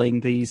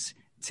lowballing these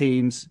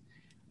teams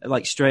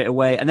like straight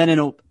away, and then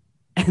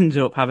end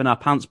up having our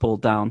pants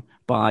pulled down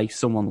by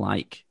someone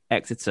like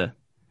Exeter.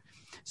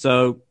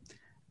 So,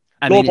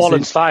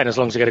 lowballing's fine as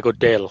long as you get a good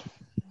deal.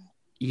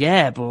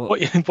 Yeah, but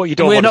you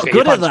don't want to get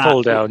your pants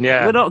pulled down.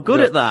 Yeah, we're not good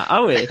at that,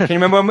 are we? Can you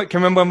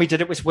remember when we did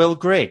it with Will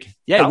Grigg?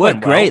 Yeah, it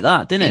worked great,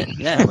 didn't it?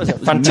 Yeah, it was a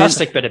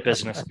fantastic bit of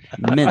business.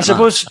 I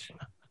suppose.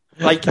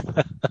 I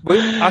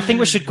think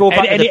we should go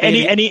back.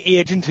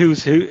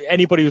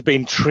 Anybody who's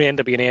been trained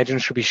to be an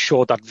agent should be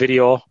showed that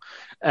video.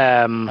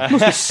 Must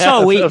be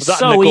so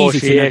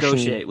easy to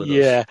negotiate with us.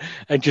 Yeah,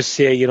 and just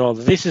say,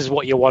 this is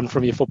what you want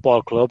from your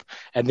football club,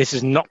 and this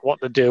is not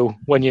what to do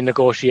when you're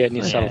negotiating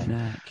yourself.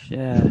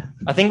 Yeah.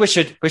 I think we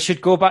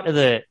should go back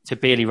to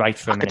Bailey Wright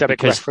for a minute.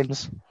 Academic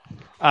reference.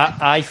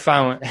 I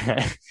found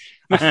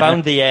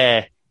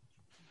the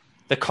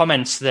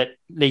comments that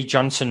Lee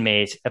Johnson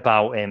made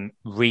about him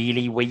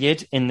really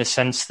weird, in the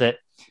sense that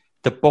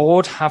the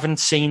board haven't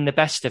seen the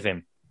best of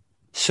him.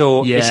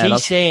 So is he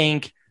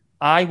saying,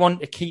 I want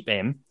to keep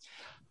him,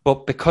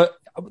 but because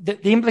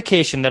the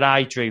implication that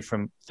I drew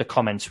from the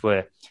comments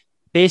were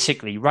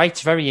basically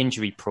Wright's very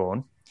injury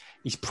prone.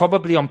 He's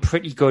probably on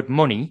pretty good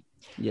money.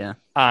 Yeah.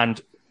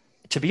 And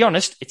to be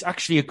honest, it's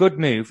actually a good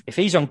move. If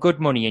he's on good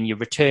money and your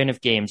return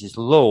of games is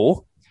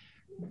low,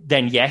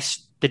 then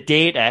yes, the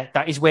data,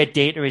 that is where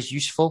data is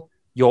useful.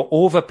 You're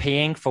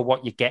overpaying for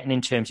what you're getting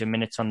in terms of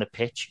minutes on the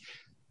pitch.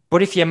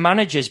 But if your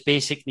manager's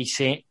basically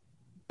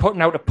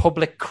putting out a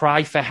public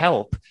cry for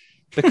help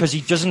because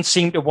he doesn't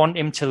seem to want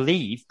him to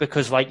leave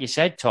because, like you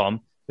said,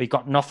 Tom, we've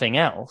got nothing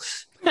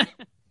else,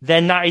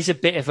 then that is a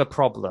bit of a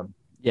problem.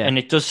 Yeah. And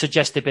it does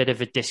suggest a bit of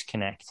a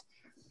disconnect.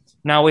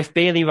 Now, if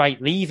Bailey Wright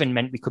leaving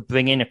meant we could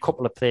bring in a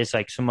couple of players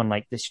like someone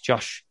like this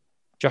Josh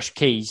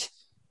Keys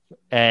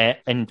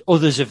and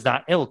others of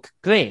that ilk,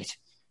 great.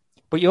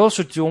 But you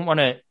also don't want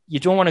to, you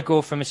don't want to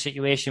go from a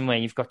situation where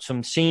you've got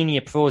some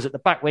senior pros at the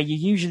back where you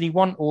usually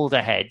want older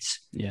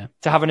heads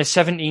to having a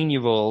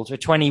 17-year-old, a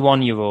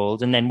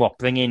 21-year-old, and then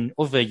bring in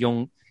other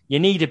young. You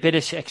need a bit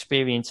of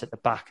experience at the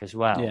back as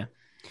well. Yeah.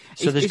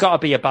 So there's got to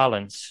be a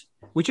balance.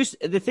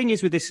 The thing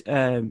is with this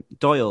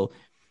Doyle,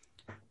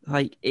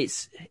 like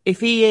if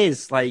he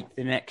is like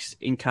the next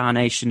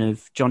incarnation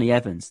of Johnny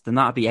Evans, then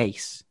that'd be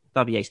ace.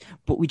 But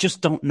we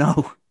just don't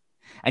know,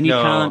 and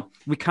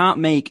we can't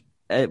make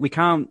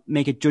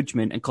a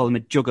judgment and call him a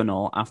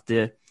juggernaut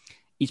after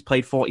he's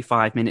played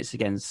 45 minutes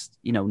against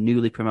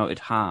newly promoted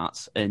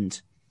Hearts,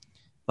 and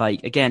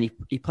like again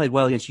he played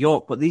well against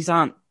York, but these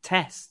aren't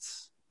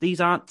tests. These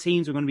aren't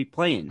teams we're going to be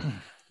playing.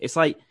 It's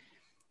like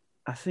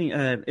I think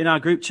in our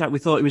group chat we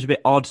thought it was a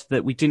bit odd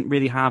that we didn't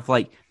really have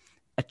like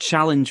a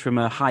challenge from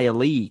a higher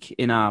league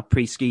in our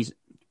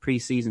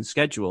pre-season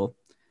schedule.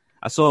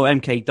 I saw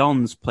MK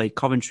Dons played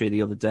Coventry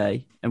the other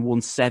day and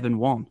won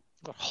 7-1.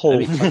 Hull,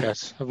 I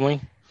guess, haven't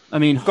we? I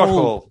mean,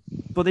 Hull.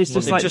 But it's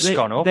just like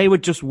they were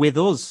just with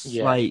us.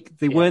 Yeah. Like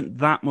they weren't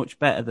that much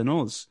better than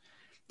us.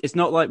 It's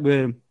not like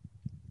we're,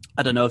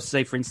 I don't know,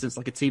 say for instance,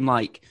 like a team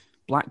like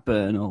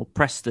Blackburn or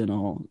Preston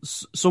or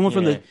someone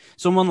from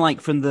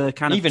the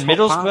kind of even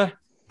Middlesbrough.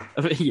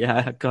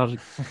 Yeah, God,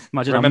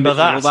 imagine remember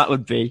how that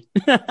would be.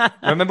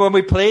 Remember when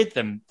we played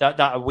them,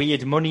 that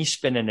weird money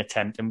spinning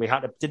attempt, and we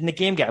didn't the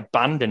game get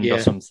abandoned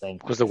or something?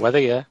 Because the weather,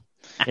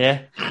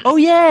 yeah. Oh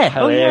yeah,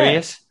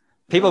 hilarious.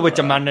 People were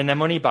demanding their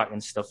money back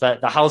and stuff.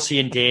 The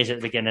halcyon days at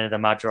the beginning of the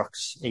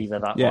Madrocks,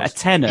 a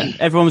tenner.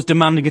 Everyone was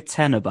demanding a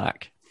tenner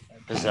back.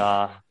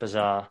 Bizarre.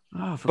 Oh,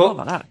 I forgot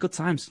about that. Good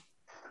times.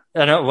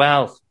 I know.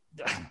 Well,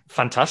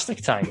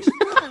 fantastic times.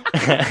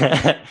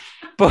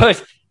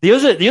 But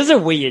the other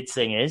weird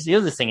thing is,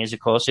 of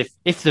course,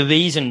 if the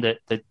reason that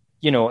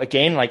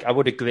again, like I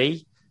would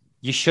agree,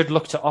 you should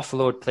look to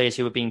offload players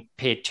who are being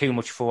paid too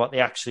much for what they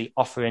actually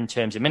offer in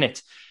terms of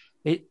minutes.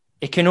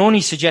 It can only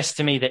suggest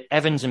to me that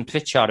Evans and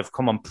Pritchard have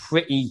come on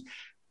pretty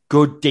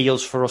good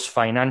deals for us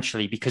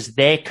financially because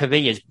their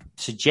careers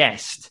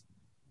suggest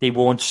they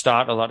won't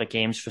start a lot of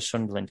games for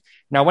Sunderland.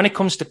 Now, when it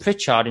comes to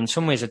Pritchard, in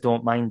some ways I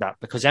don't mind that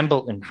because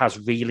Embleton has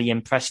really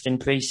impressed in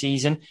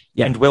pre-season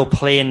and will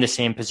play in the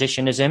same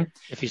position as him.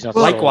 If he's not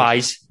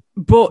likewise.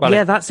 But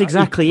that's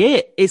exactly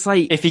it. It's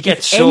like if he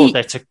gets sold,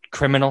 it's a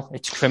criminal.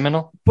 It's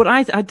criminal. But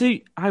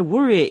I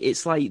worry.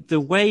 It's like the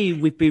way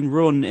we've been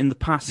run in the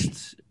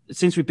past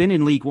since we've been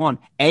in League One.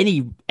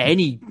 Any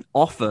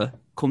offer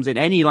comes in,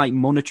 any like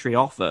monetary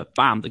offer,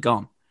 bam, they're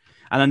gone.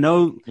 And I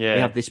know we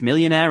have this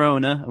millionaire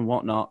owner and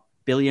whatnot,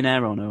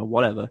 billionaire owner or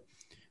whatever,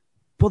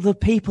 but the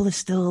people are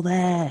still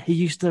there who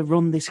used to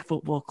run this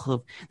football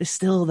club. They're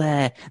still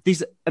there.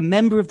 There's a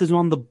member of them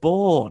on the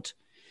board.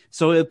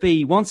 So it'll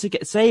be, once it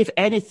gets, say if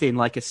anything,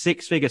 like a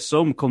 6-figure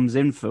sum comes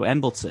in for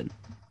Embleton,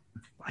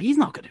 he's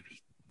going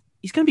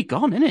to be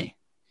gone, isn't he?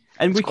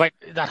 And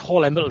that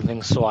whole Embleton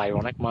thing's so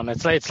ironic, man.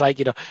 It's like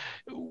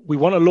we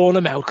want to loan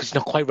him out because he's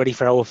not quite ready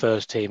for our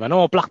first team. I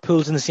know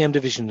Blackpool's in the same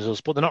division as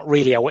us, but they're not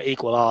really our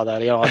equal, are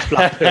they? It's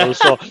Blackpool,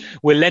 so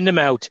we'll lend him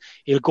out.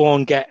 He'll go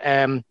and get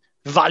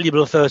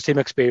valuable first team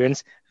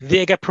experience.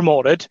 They get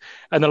promoted,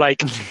 and they're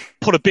like,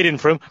 put a bid in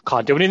for him.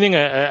 Can't do anything.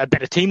 A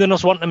better team than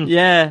us want him.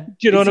 Yeah, do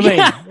you know what I mean?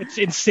 Yeah. It's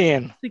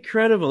insane. It's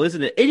incredible,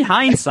 isn't it? In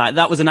hindsight,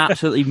 that was an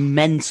absolutely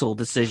mental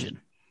decision.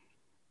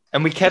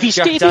 And we kept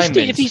Jack Diamond.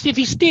 If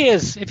he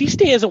stays,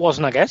 it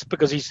wasn't, I guess,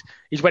 because he's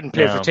went and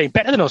played for a team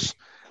better than us.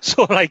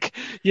 So, But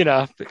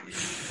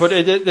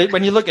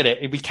when you look at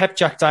it, we kept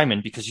Jack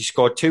Diamond because he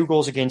scored 2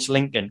 goals against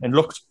Lincoln and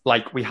looked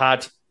like we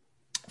had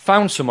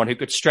found someone who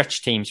could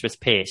stretch teams with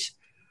pace.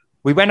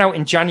 We went out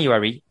in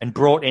January and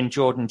brought in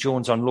Jordan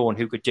Jones on loan,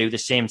 who could do the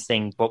same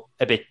thing but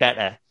a bit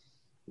better.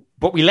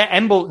 But we let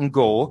Embleton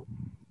go,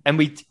 and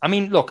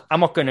look, I'm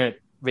not going to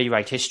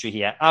rewrite history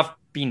here. I've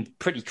been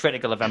pretty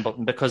critical of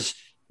Embleton because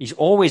he's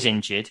always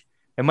injured,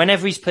 and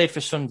whenever he's played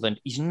for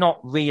Sunderland, he's not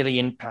really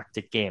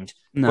impacted games.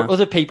 No. But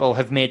other people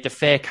have made the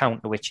fair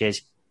counter, which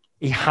is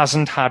he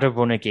hasn't had a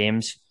run of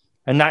games,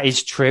 and that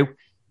is true.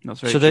 That's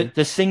very true.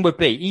 The thing would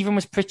be, even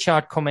with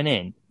Pritchard coming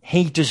in,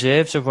 he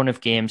deserves a run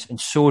of games, and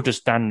so does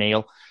Dan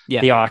Neil.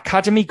 Yeah. They are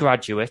academy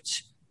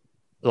graduates,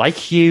 like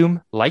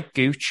Hume, like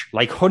Gooch,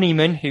 like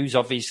Honeyman, who's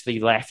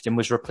obviously left and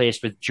was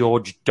replaced with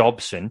George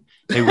Dobson,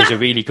 who was a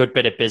really good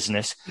bit of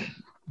business.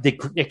 The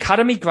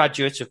academy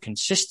graduates have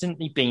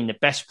consistently been the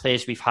best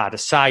players we've had,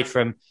 aside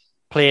from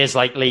players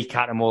like Lee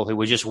Cattermole, who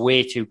were just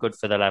way too good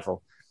for the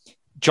level.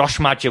 Josh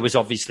Maja was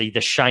obviously the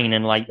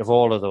shining light of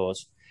all of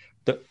those.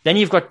 Then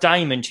you've got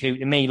Diamond, who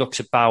to me looks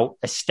about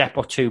a step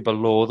or two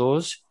below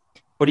those,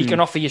 but he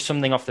can offer you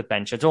something off the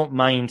bench. I don't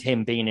mind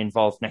him being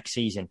involved next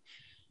season.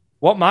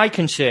 What my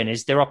concern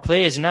is, there are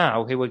players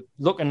now who are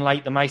looking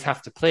like they might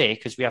have to play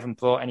because we haven't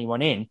brought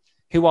anyone in,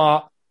 who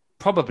are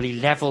probably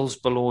levels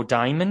below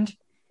Diamond.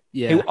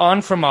 Yeah. Who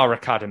aren't from our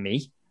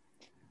academy.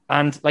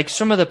 And like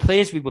some of the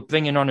players we were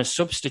bringing on as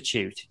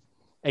substitute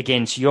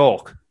against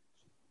York,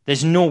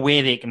 there's no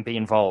way they can be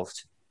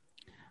involved.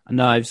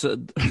 No, in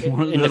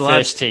the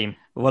first team.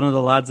 one of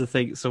the lads, I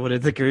think, someone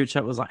in the group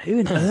chat was like, who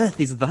on earth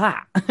is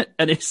that?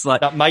 And it's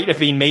like... That might have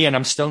been me, and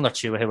I'm still not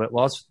sure who it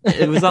was.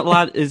 It was that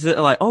lad, is it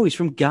like, oh, he's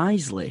from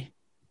Guiseley.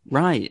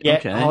 Right, yeah.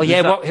 okay. Oh,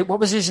 yeah, what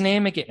was his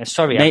name again?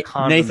 Sorry, I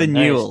can't Nathan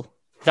remember. Newell.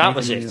 That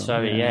was it,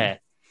 sorry, yeah.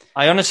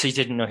 I honestly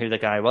didn't know who the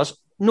guy was.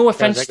 No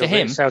offence to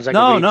him.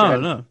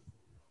 No.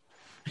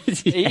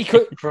 He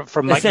could...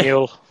 From Mike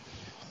Newell.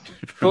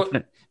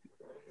 But,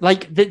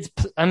 like,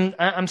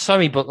 I'm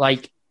sorry, but,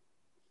 like,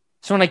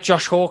 someone like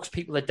Josh Hawkes,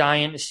 people are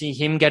dying to see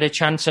him get a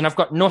chance, and I've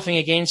got nothing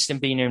against him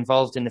being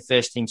involved in the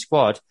first team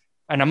squad.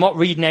 And I'm not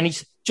reading any...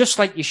 Just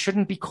like you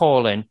shouldn't be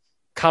calling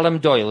Callum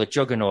Doyle a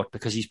juggernaut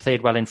because he's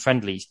played well in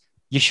friendlies,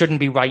 you shouldn't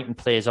be writing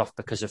players off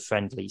because of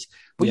friendlies.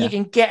 But you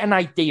can get an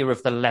idea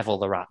of the level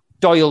they're at.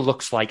 Doyle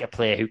looks like a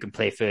player who can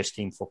play first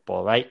team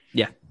football, right?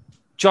 Yeah.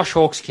 Josh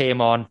Hawkes came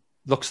on,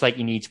 looks like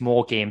he needs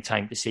more game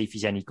time to see if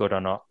he's any good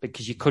or not,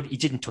 because he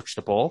didn't touch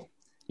the ball.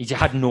 He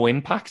had no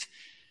impact.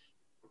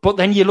 But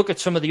then you look at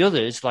some of the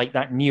others, like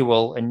that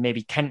Newell and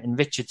maybe Kenton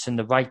Richardson,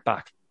 the right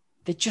back.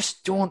 They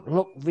just don't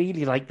look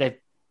really like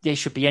they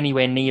should be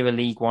anywhere near a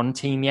League One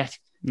team yet.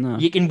 No.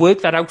 You can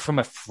work that out from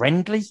a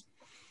friendly.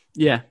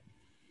 Yeah.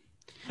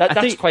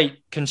 That's quite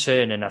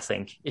concerning, I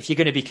think. If you're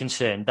going to be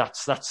concerned,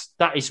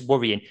 that is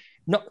worrying.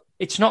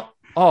 It's not,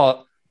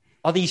 are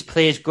these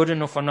players good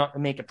enough or not to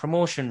make a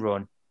promotion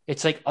run?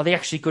 It's like, are they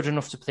actually good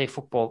enough to play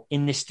football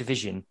in this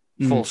division?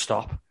 Full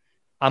stop.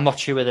 I'm not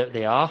sure that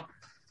they are.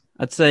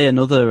 I'd say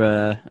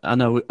another. I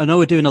know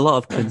we're doing a lot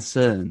of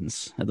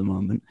concerns at the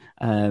moment,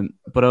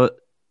 but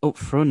up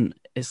front,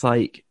 it's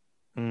like,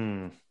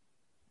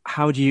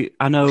 how do you?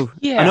 I know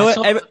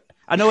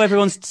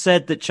everyone's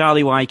said that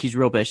Charlie Wyke is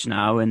rubbish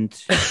now, and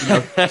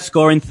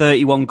scoring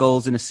 31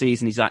 goals in a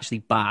season is actually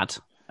bad.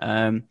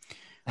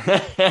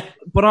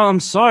 But I'm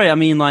sorry. I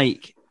mean,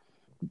 like,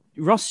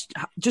 Ross,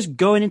 just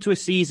going into a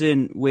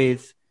season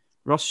with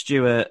Ross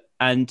Stewart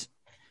and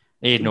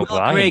he had no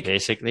Brian,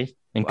 basically.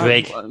 And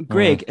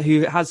Greg,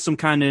 who has some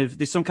kind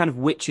of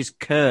witch's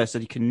curse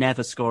that he can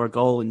never score a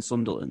goal in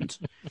Sunderland.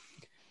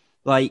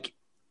 Like,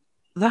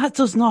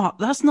 that's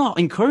not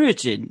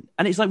encouraging.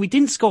 And it's like, we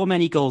didn't score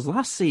many goals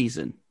last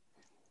season.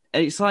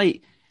 And it's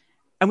like,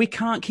 and we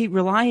can't keep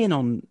relying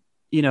on,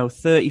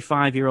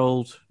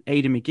 35-year-old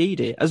Aidan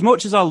McGeady. As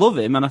much as I love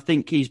him, and I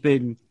think he's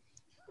been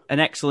an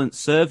excellent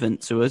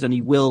servant to us, and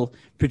he will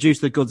produce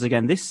the goods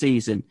again this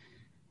season.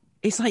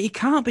 It's like, it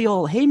can't be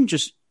all him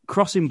just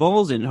crossing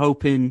balls in,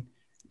 hoping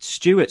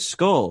Stewart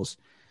scores.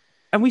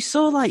 And we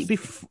saw, like,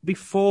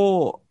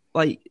 before,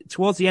 like,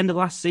 towards the end of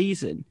last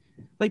season,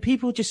 like,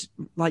 people just,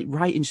 like,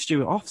 writing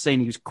Stewart off, saying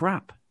he was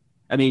crap.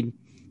 I mean,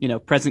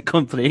 present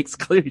company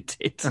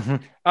excluded. Mm-hmm.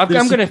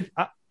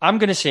 I'm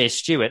gonna say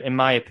Stewart, in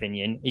my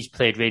opinion, he's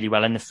played really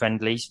well in the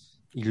friendlies.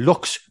 He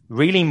looks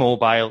really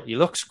mobile. He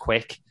looks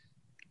quick,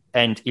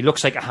 and he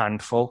looks like a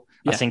handful.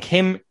 Yeah. I think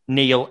him,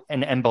 Neil,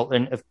 and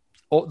Embleton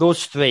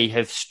those three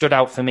have stood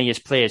out for me as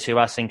players who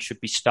I think should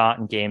be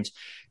starting games.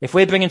 If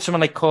we're bringing someone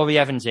like Corey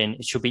Evans in,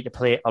 it should be to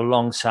play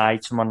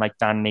alongside someone like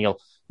Dan Neil,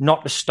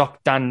 not to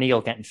stop Dan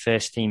Neil getting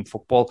first team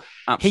football.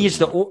 Absolutely. He is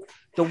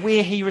the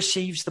way he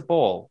receives the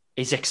ball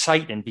is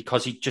exciting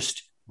because he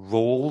just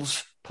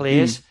rolls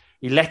players.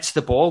 He lets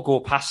the ball go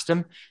past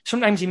him.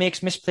 Sometimes he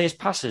makes misplaced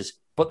passes,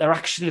 but they're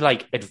actually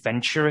like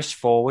adventurous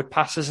forward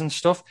passes and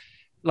stuff.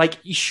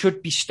 Like, he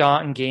should be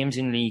starting games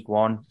in League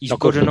One. He's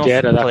good enough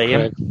to play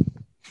him.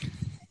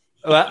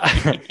 Well,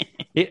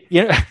 the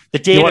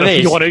data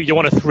is... You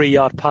want a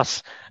 3-yard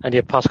pass, and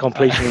your pass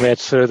completion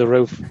rate's through the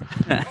roof.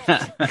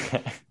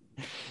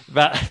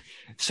 But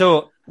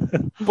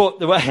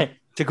the way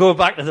to go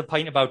back to the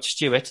point about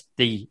Stewart,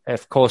 the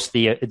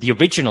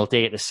original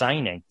day of the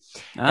signing,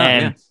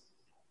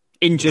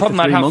 injured for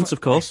 3 months, of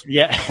course.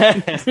 Yeah,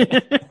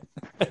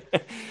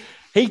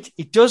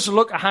 he does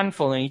look a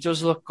handful, and he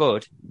does look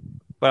good,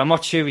 but I'm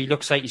not sure he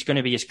looks like he's going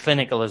to be as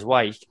clinical as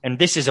Wyke. And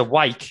this is a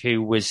Wyke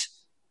who was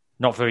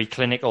not very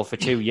clinical for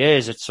 2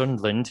 years at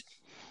Sunderland.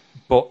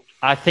 But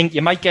I think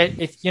you might get,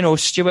 if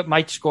Stewart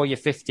might score you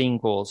 15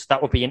 goals.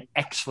 That would be an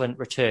excellent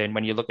return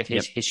when you look at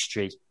his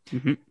history.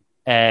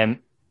 Mm-hmm.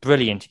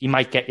 Brilliant. He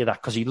might get you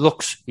that because he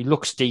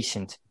looks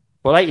decent.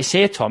 But like you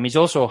say, Tom, he's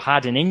also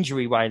had an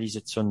injury while he's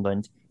at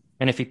Sunderland.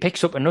 And if he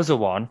picks up another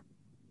one,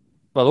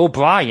 well,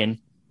 O'Brien,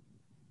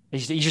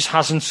 he just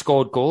hasn't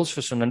scored goals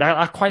for Sunderland.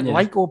 I quite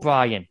like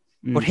O'Brien,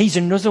 but he's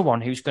another one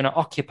who's going to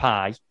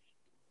occupy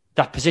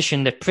that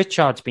position that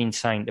Pritchard's been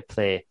signed to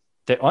play,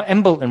 that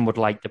Embleton would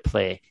like to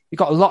play. You've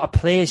got a lot of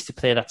players to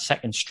play that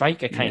second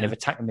striker kind of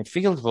attacking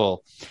midfield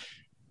role.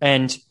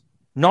 And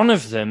none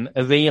of them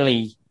are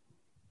really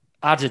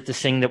added the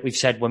thing that we've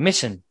said we're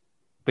missing,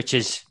 which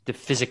is the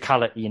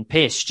physicality and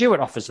pace.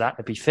 Stewart offers that,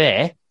 to be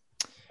fair,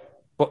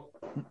 but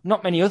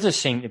not many others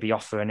seem to be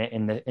offering it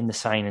in the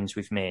signings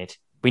we've made.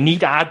 We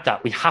need to add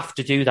that. We have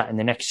to do that in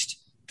the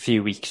next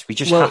few weeks. We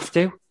just have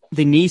to.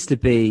 There needs to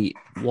be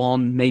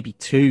one, maybe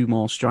two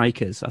more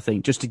strikers, I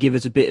think, just to give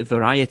us a bit of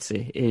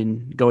variety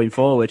in going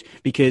forward.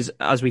 Because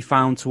as we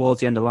found towards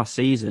the end of last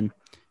season,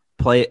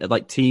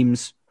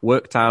 teams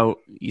worked out,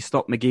 you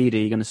stop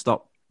McGeady, you're going to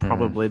stop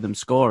probably them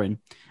scoring.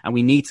 And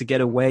we need to get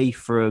away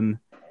from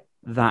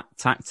that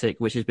tactic,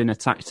 which has been a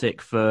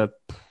tactic for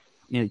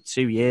 2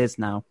 years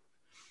now.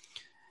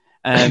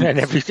 And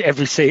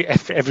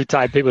every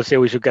time people say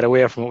we should get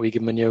away from it, we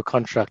give them a new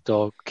contract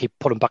or keep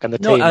putting back in the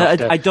team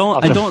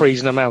after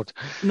freezing them out.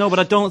 No, but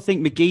I don't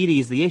think McGeady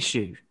is the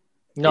issue.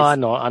 No, I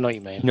know what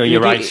you mean. No,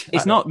 you're right.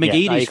 It's not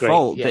McGeady's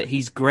fault that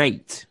he's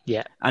great.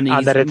 Yeah, and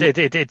that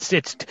it's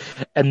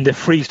and the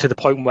freeze to the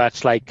point where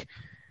it's like,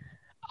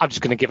 I'm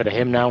just going to give it to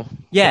him now.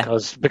 Yeah,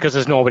 because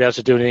there's nobody else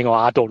to do anything, or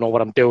I don't know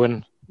what I'm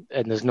doing,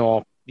 and there's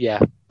no. Yeah,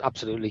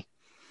 absolutely.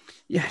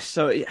 Yeah,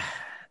 so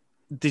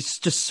there's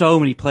just so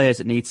many players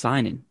that need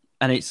signing,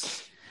 and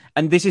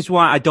this is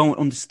why I don't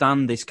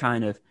understand this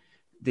kind of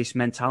this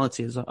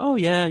mentality. It's like, oh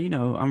yeah,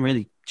 I'm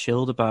really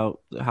chilled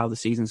about how the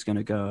season's going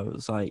to go.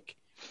 It's like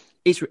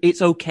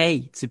it's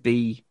okay to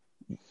be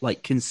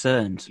like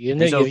concerned. You're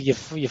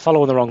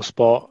following the wrong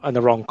sport and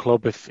the wrong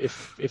club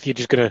if you're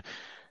just going to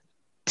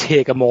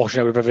take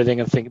emotion out of everything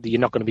and think that you're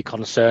not going to be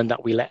concerned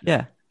that we let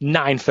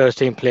 9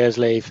 first-team players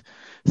leave,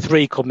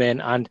 3 come in,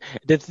 and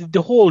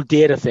the whole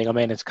data thing, I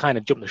mean, it's kind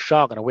of jumped the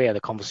shark in a way of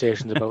the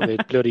conversations about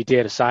the bloody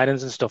data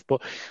signings and stuff,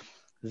 but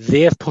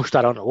they've pushed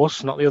that onto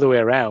us, not the other way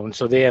around.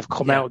 So they have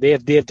come out,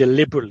 they've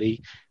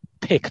deliberately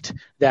picked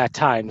their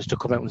times to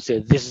come out and say,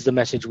 this is the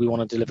message we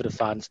want to deliver to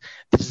fans,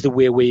 this is the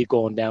way we're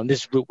going down,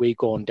 this route we're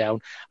going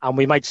down, and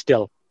we might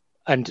still,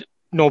 and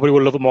nobody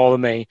will love it more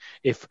than me,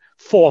 if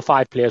 4 or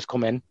 5 players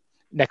come in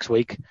next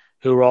week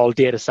who are all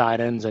data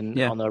signings and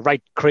on the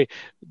right,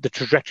 the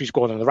trajectory's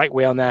going in the right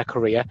way on their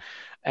career.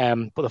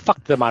 But the fact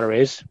of the matter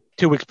is,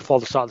 2 weeks before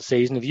the start of the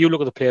season, if you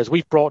look at the players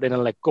we've brought in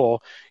and let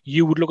go,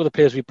 you would look at the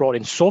players we've brought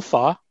in so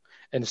far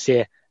and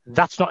say,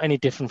 that's not any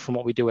different from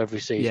what we do every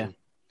season.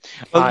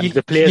 Yeah. Well, and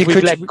the players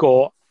we've let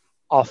go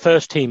are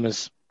first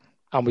teamers,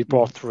 and we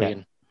brought 3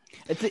 in.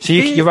 So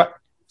you're right.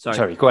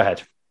 Sorry, go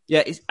ahead.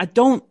 Yeah,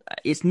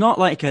 it's not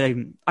like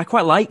I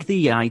quite like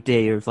the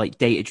idea of like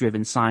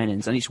data-driven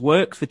signings, and it's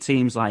worked for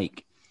teams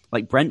like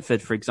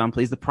Brentford, for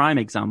example, is the prime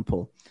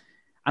example.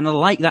 And I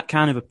like that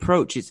kind of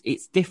approach.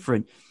 It's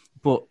different,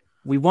 but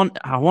I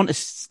want to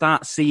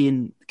start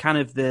seeing kind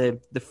of the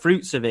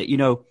fruits of it,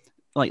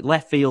 like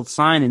left field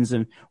signings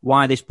and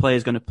why this player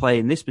is going to play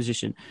in this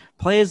position.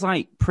 Players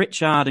like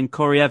Pritchard and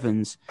Corey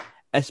Evans,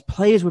 as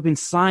players we've been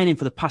signing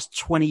for the past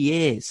 20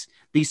 years,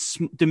 these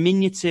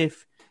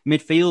diminutive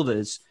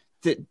midfielders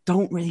that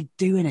don't really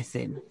do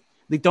anything.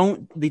 They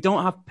don't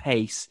have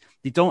pace.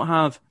 They don't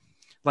have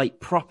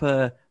like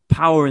proper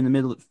power in the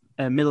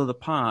middle of the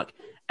park,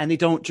 and they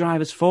don't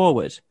drive us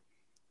forward.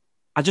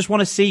 I just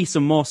want to see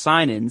some more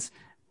signings,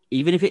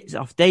 even if it's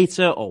off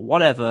data or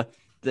whatever,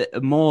 that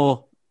are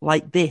more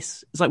like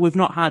this. It's like we've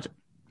not had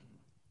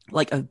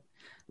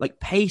like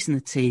pace in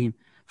the team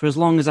for as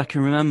long as I can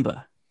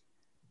remember,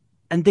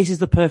 and this is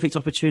the perfect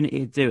opportunity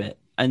to do it.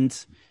 And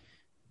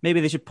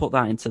maybe they should put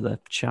that into the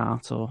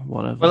chart or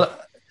whatever. Well,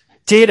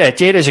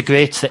 data is a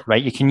great thing,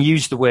 right? You can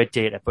use the word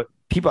data, but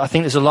I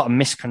think there's a lot of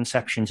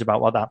misconceptions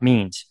about what that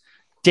means.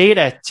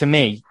 Data, to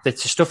me,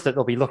 that's the stuff that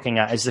they'll be looking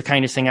at, is the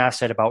kind of thing I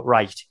said about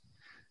right.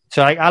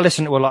 So I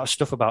listen to a lot of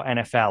stuff about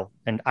NFL,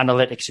 and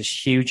analytics is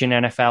huge in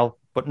NFL,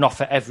 but not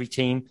for every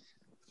team.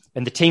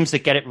 And the teams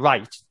that get it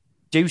right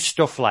do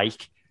stuff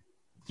like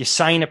you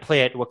sign a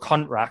player to a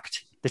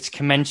contract that's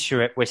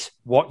commensurate with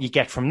what you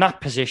get from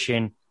that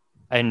position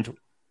and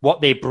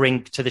what they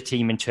bring to the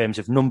team in terms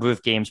of number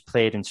of games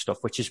played and stuff,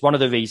 which is one of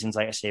the reasons,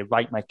 like I say,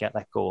 right might get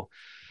let go.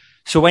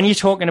 So when you're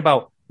talking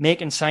about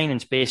making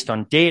signings based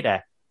on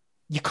data,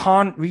 you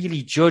can't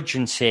really judge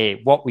and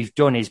say what we've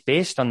done is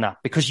based on that,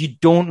 because you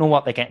don't know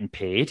what they're getting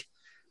paid.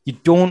 You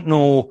don't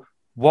know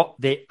what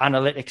the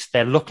analytics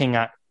they're looking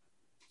at.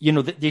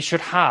 They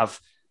should have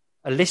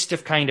a list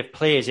of kind of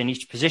players in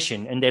each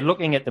position, and they're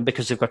looking at them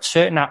because they've got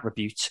certain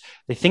attributes.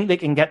 They think they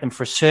can get them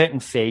for a certain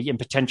fee and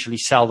potentially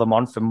sell them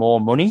on for more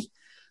money.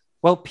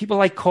 Well, people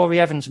like Corey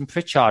Evans and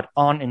Pritchard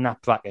aren't in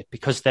that bracket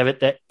because they're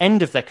at the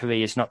end of their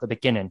careers, not the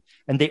beginning.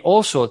 And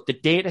the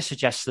data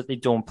suggests that they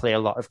don't play a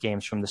lot of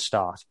games from the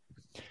start.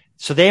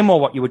 So they're more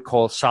what you would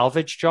call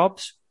salvage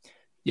jobs.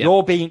 Yep.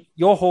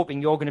 You're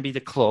hoping you're going to be the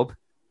club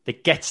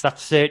that gets that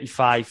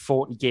 35,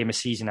 40 game a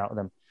season out of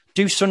them.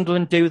 Do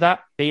Sunderland do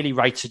that? Bailey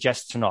Wright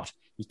suggests not.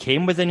 He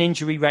came with an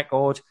injury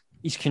record.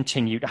 He's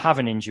continued to have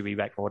an injury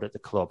record at the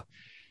club.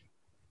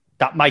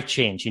 That might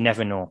change. You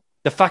never know.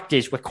 The fact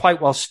is, we're quite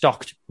well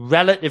stocked,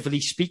 relatively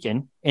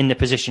speaking, in the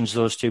positions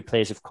those 2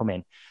 players have come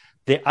in.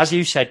 As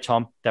you said,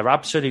 Tom, they're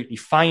absolutely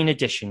fine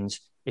additions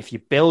if you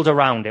build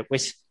around it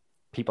with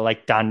people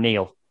like Dan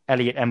Neil,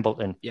 Elliot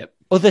Embleton,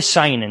 other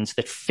signings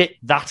that fit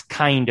that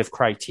kind of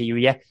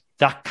criteria,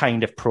 that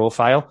kind of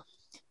profile.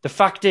 The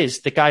fact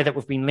is, the guy that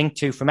we've been linked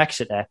to from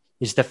Exeter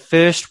is the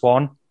first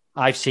one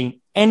I've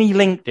seen any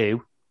link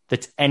to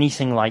that's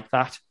anything like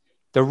that.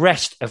 The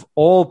rest have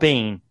all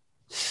been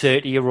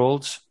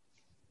 30-year-olds.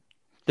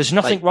 There's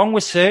nothing wrong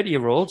with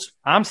 30-year-olds.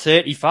 I'm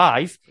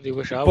 35. I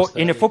wish I was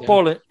 30, in a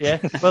footballing,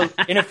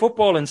 in a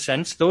footballing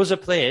sense, those are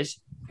players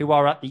who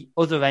are at the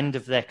other end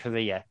of their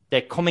career.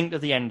 They're coming to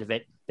the end of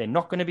it. They're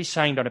not going to be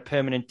signed on a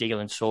permanent deal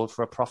and sold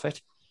for a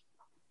profit.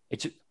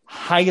 It's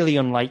highly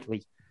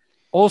unlikely.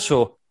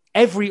 Also,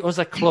 every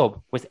other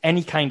club with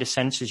any kind of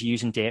sense is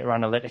using data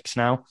analytics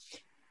now.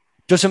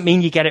 Doesn't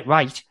mean you get it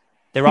right.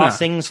 There are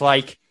things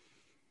like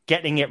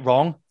getting it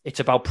wrong. It's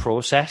about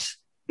process.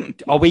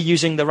 Are we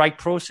using the right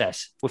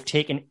process? We've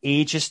taken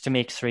ages to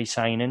make 3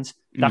 signings.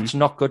 That's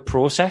not good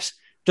process.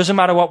 Doesn't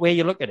matter what way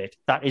you look at it.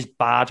 That is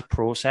bad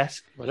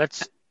process. Well,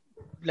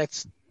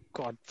 let's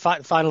go on.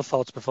 Final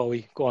thoughts before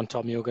we go on,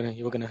 Tom. You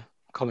were gonna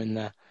come in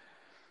there.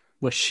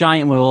 We're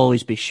shite and we'll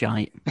always be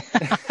shite.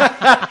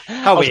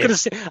 I was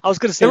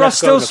gonna say there are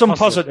still some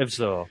positives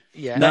though.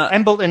 Yeah,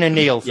 Embleton and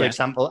Neil, for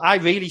example, I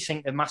really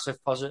think they're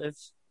massive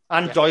positives.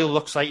 And Doyle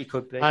looks like he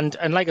could be. And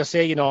like I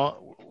say,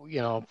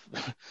 the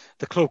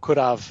club could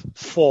have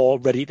 4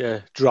 ready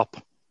to drop.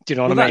 Do you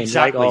know what I mean?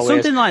 Exactly. Like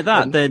something like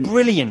that. Then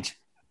brilliant.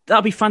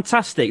 That'd be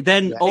fantastic.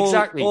 Then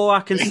all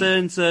our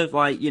concerns of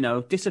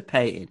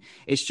dissipated.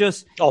 It's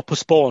just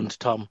postponed,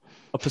 Tom.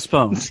 Or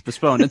postponed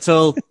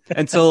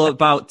until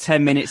about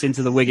 10 minutes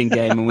into the Wigan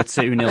game and we're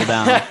 2-0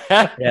 down.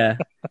 Yeah.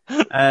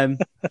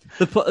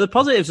 The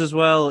positives as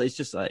well. It's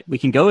just like we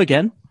can go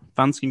again.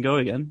 Fans can go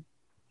again.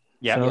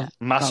 Yeah,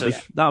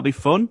 massive. That'll be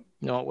fun.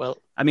 No, well,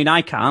 I mean,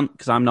 I can't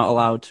because I'm not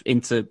allowed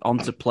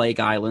onto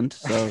Plague Island.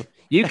 So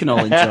you can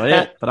all enjoy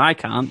it, but I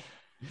can't.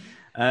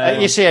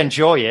 You say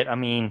enjoy it. I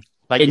mean,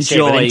 like you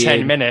say within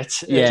 10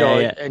 minutes.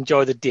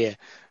 Enjoy the day.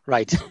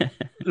 Right.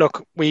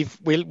 Look, we'll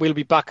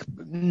be back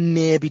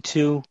maybe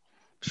 2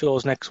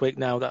 shows next week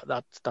now.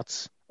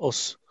 That's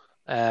us.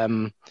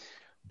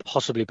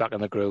 Possibly back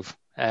in the groove.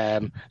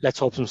 Let's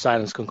hope some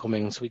signings can come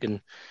in so we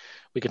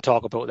can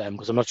talk about them,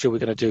 because I'm not sure we're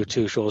going to do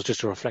 2 shows just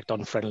to reflect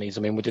on friendlies.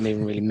 I mean, we didn't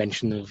even really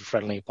mention the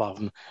friendly apart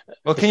from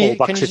the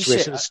full-back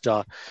situation at the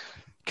start.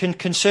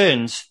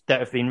 Concerns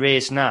that have been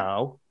raised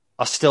now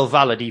are still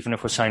valid even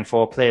if we sign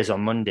 4 players on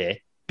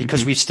Monday,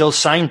 because we've still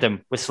signed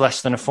them with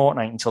less than a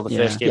fortnight until the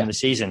first game of the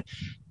season.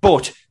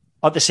 But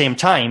at the same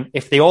time,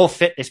 if they all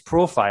fit this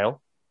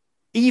profile,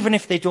 even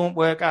if they don't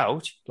work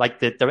out, like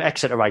the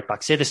Exeter right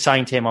back, say they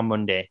signed him on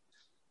Monday,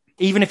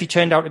 even if he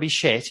turned out to be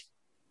shit,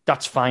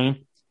 that's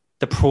fine.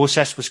 The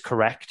process was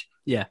correct.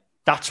 Yeah.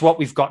 That's what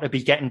we've got to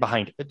be getting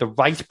behind. The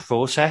right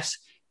process.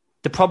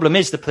 The problem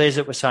is the players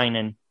that we're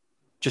signing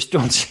just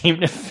don't seem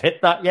to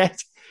fit that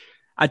yet.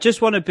 I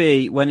just want to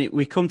be, when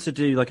we come to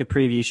do like a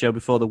preview show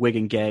before the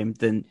Wigan game,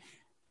 then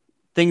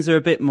things are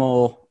a bit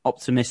more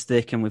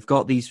optimistic and we've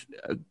got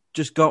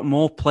just got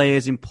more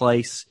players in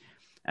place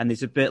and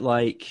there's a bit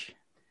like,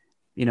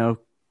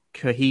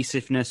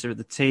 cohesiveness of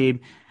the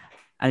team.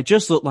 And it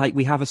just looked like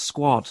we have a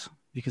squad,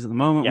 because at the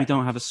moment we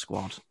don't have a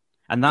squad.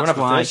 And that's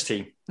why first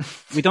team.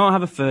 We don't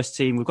have a first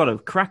team. We've got a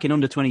cracking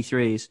under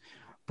 23s,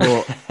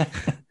 but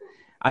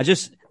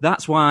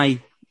that's why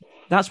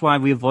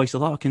we voice a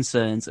lot of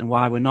concerns and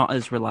why we're not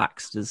as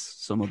relaxed as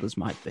some others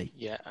might be.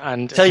 Yeah,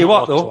 and tell you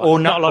what though,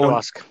 not a lot to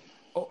ask.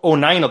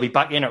 O'Nien will be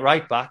back in at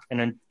right back, and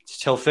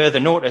until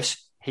further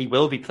notice, he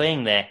will be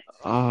playing there.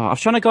 Oh, I was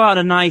trying to go out on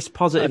a nice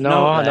positive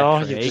note.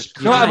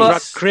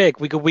 Craig,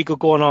 we could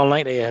go on all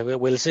night here.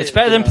 We'll see. It's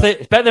better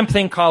than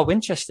playing Carl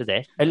Winchester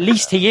there. At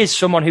least he is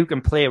someone who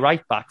can play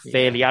right back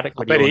fairly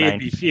adequately. I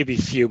bet he'd be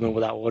fuming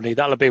with that, wouldn't he?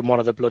 That'll be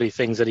one of the bloody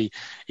things that he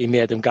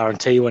made them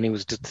guarantee when he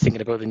was just thinking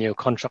about the new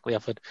contract they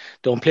offered.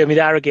 Don't play me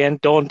there again.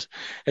 Don't.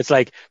 It's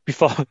like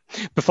before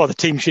the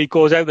team sheet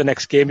goes out the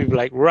next game, he'd be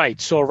like,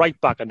 right, so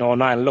right back and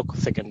O'Nien look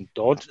thinking,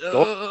 don't.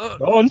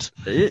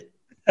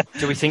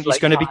 Do we think he's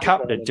going to be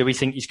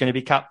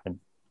captain?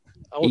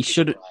 He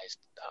shouldn't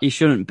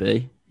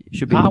be. It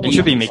should be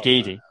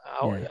McGeady.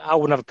 I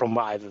wouldn't have a problem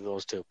with either of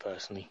those two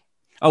personally.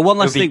 Oh, one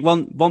last thing.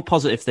 One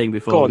positive thing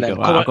before we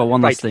go. I've got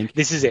one last thing.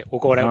 This is it. We're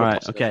going out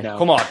with positive now.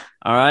 Come on.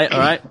 All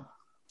right.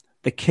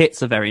 The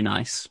kits are very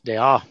nice. They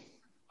are.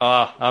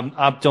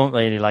 I don't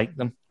really like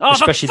them,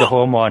 especially the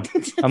home one.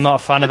 I'm not a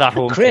fan of that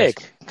home. Craig,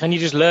 kit. Can you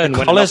just learn?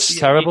 The colour's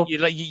terrible.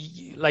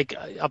 Like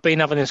I've been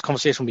having this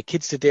conversation with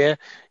kids today.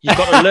 You've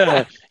got to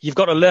learn. You've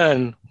got to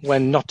learn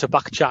when not to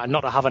back chat and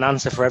not to have an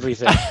answer for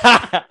everything.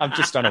 I'm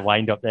just on a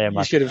wind up there,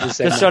 man. You should have just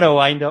said just on a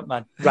wind up,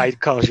 man. Right,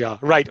 cause yeah.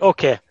 Right,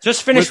 okay.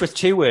 Just finish with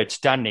 2 words.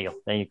 Dan Neil.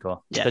 There you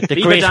go. Yeah. The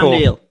great Dan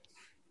Neil.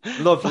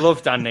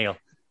 Love Dan Neil.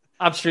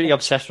 Absolutely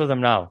obsessed with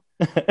him now.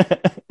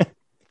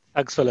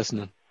 Thanks for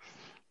listening.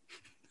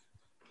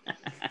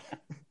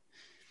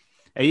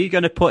 Are you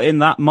going to put in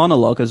that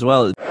monologue as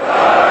well?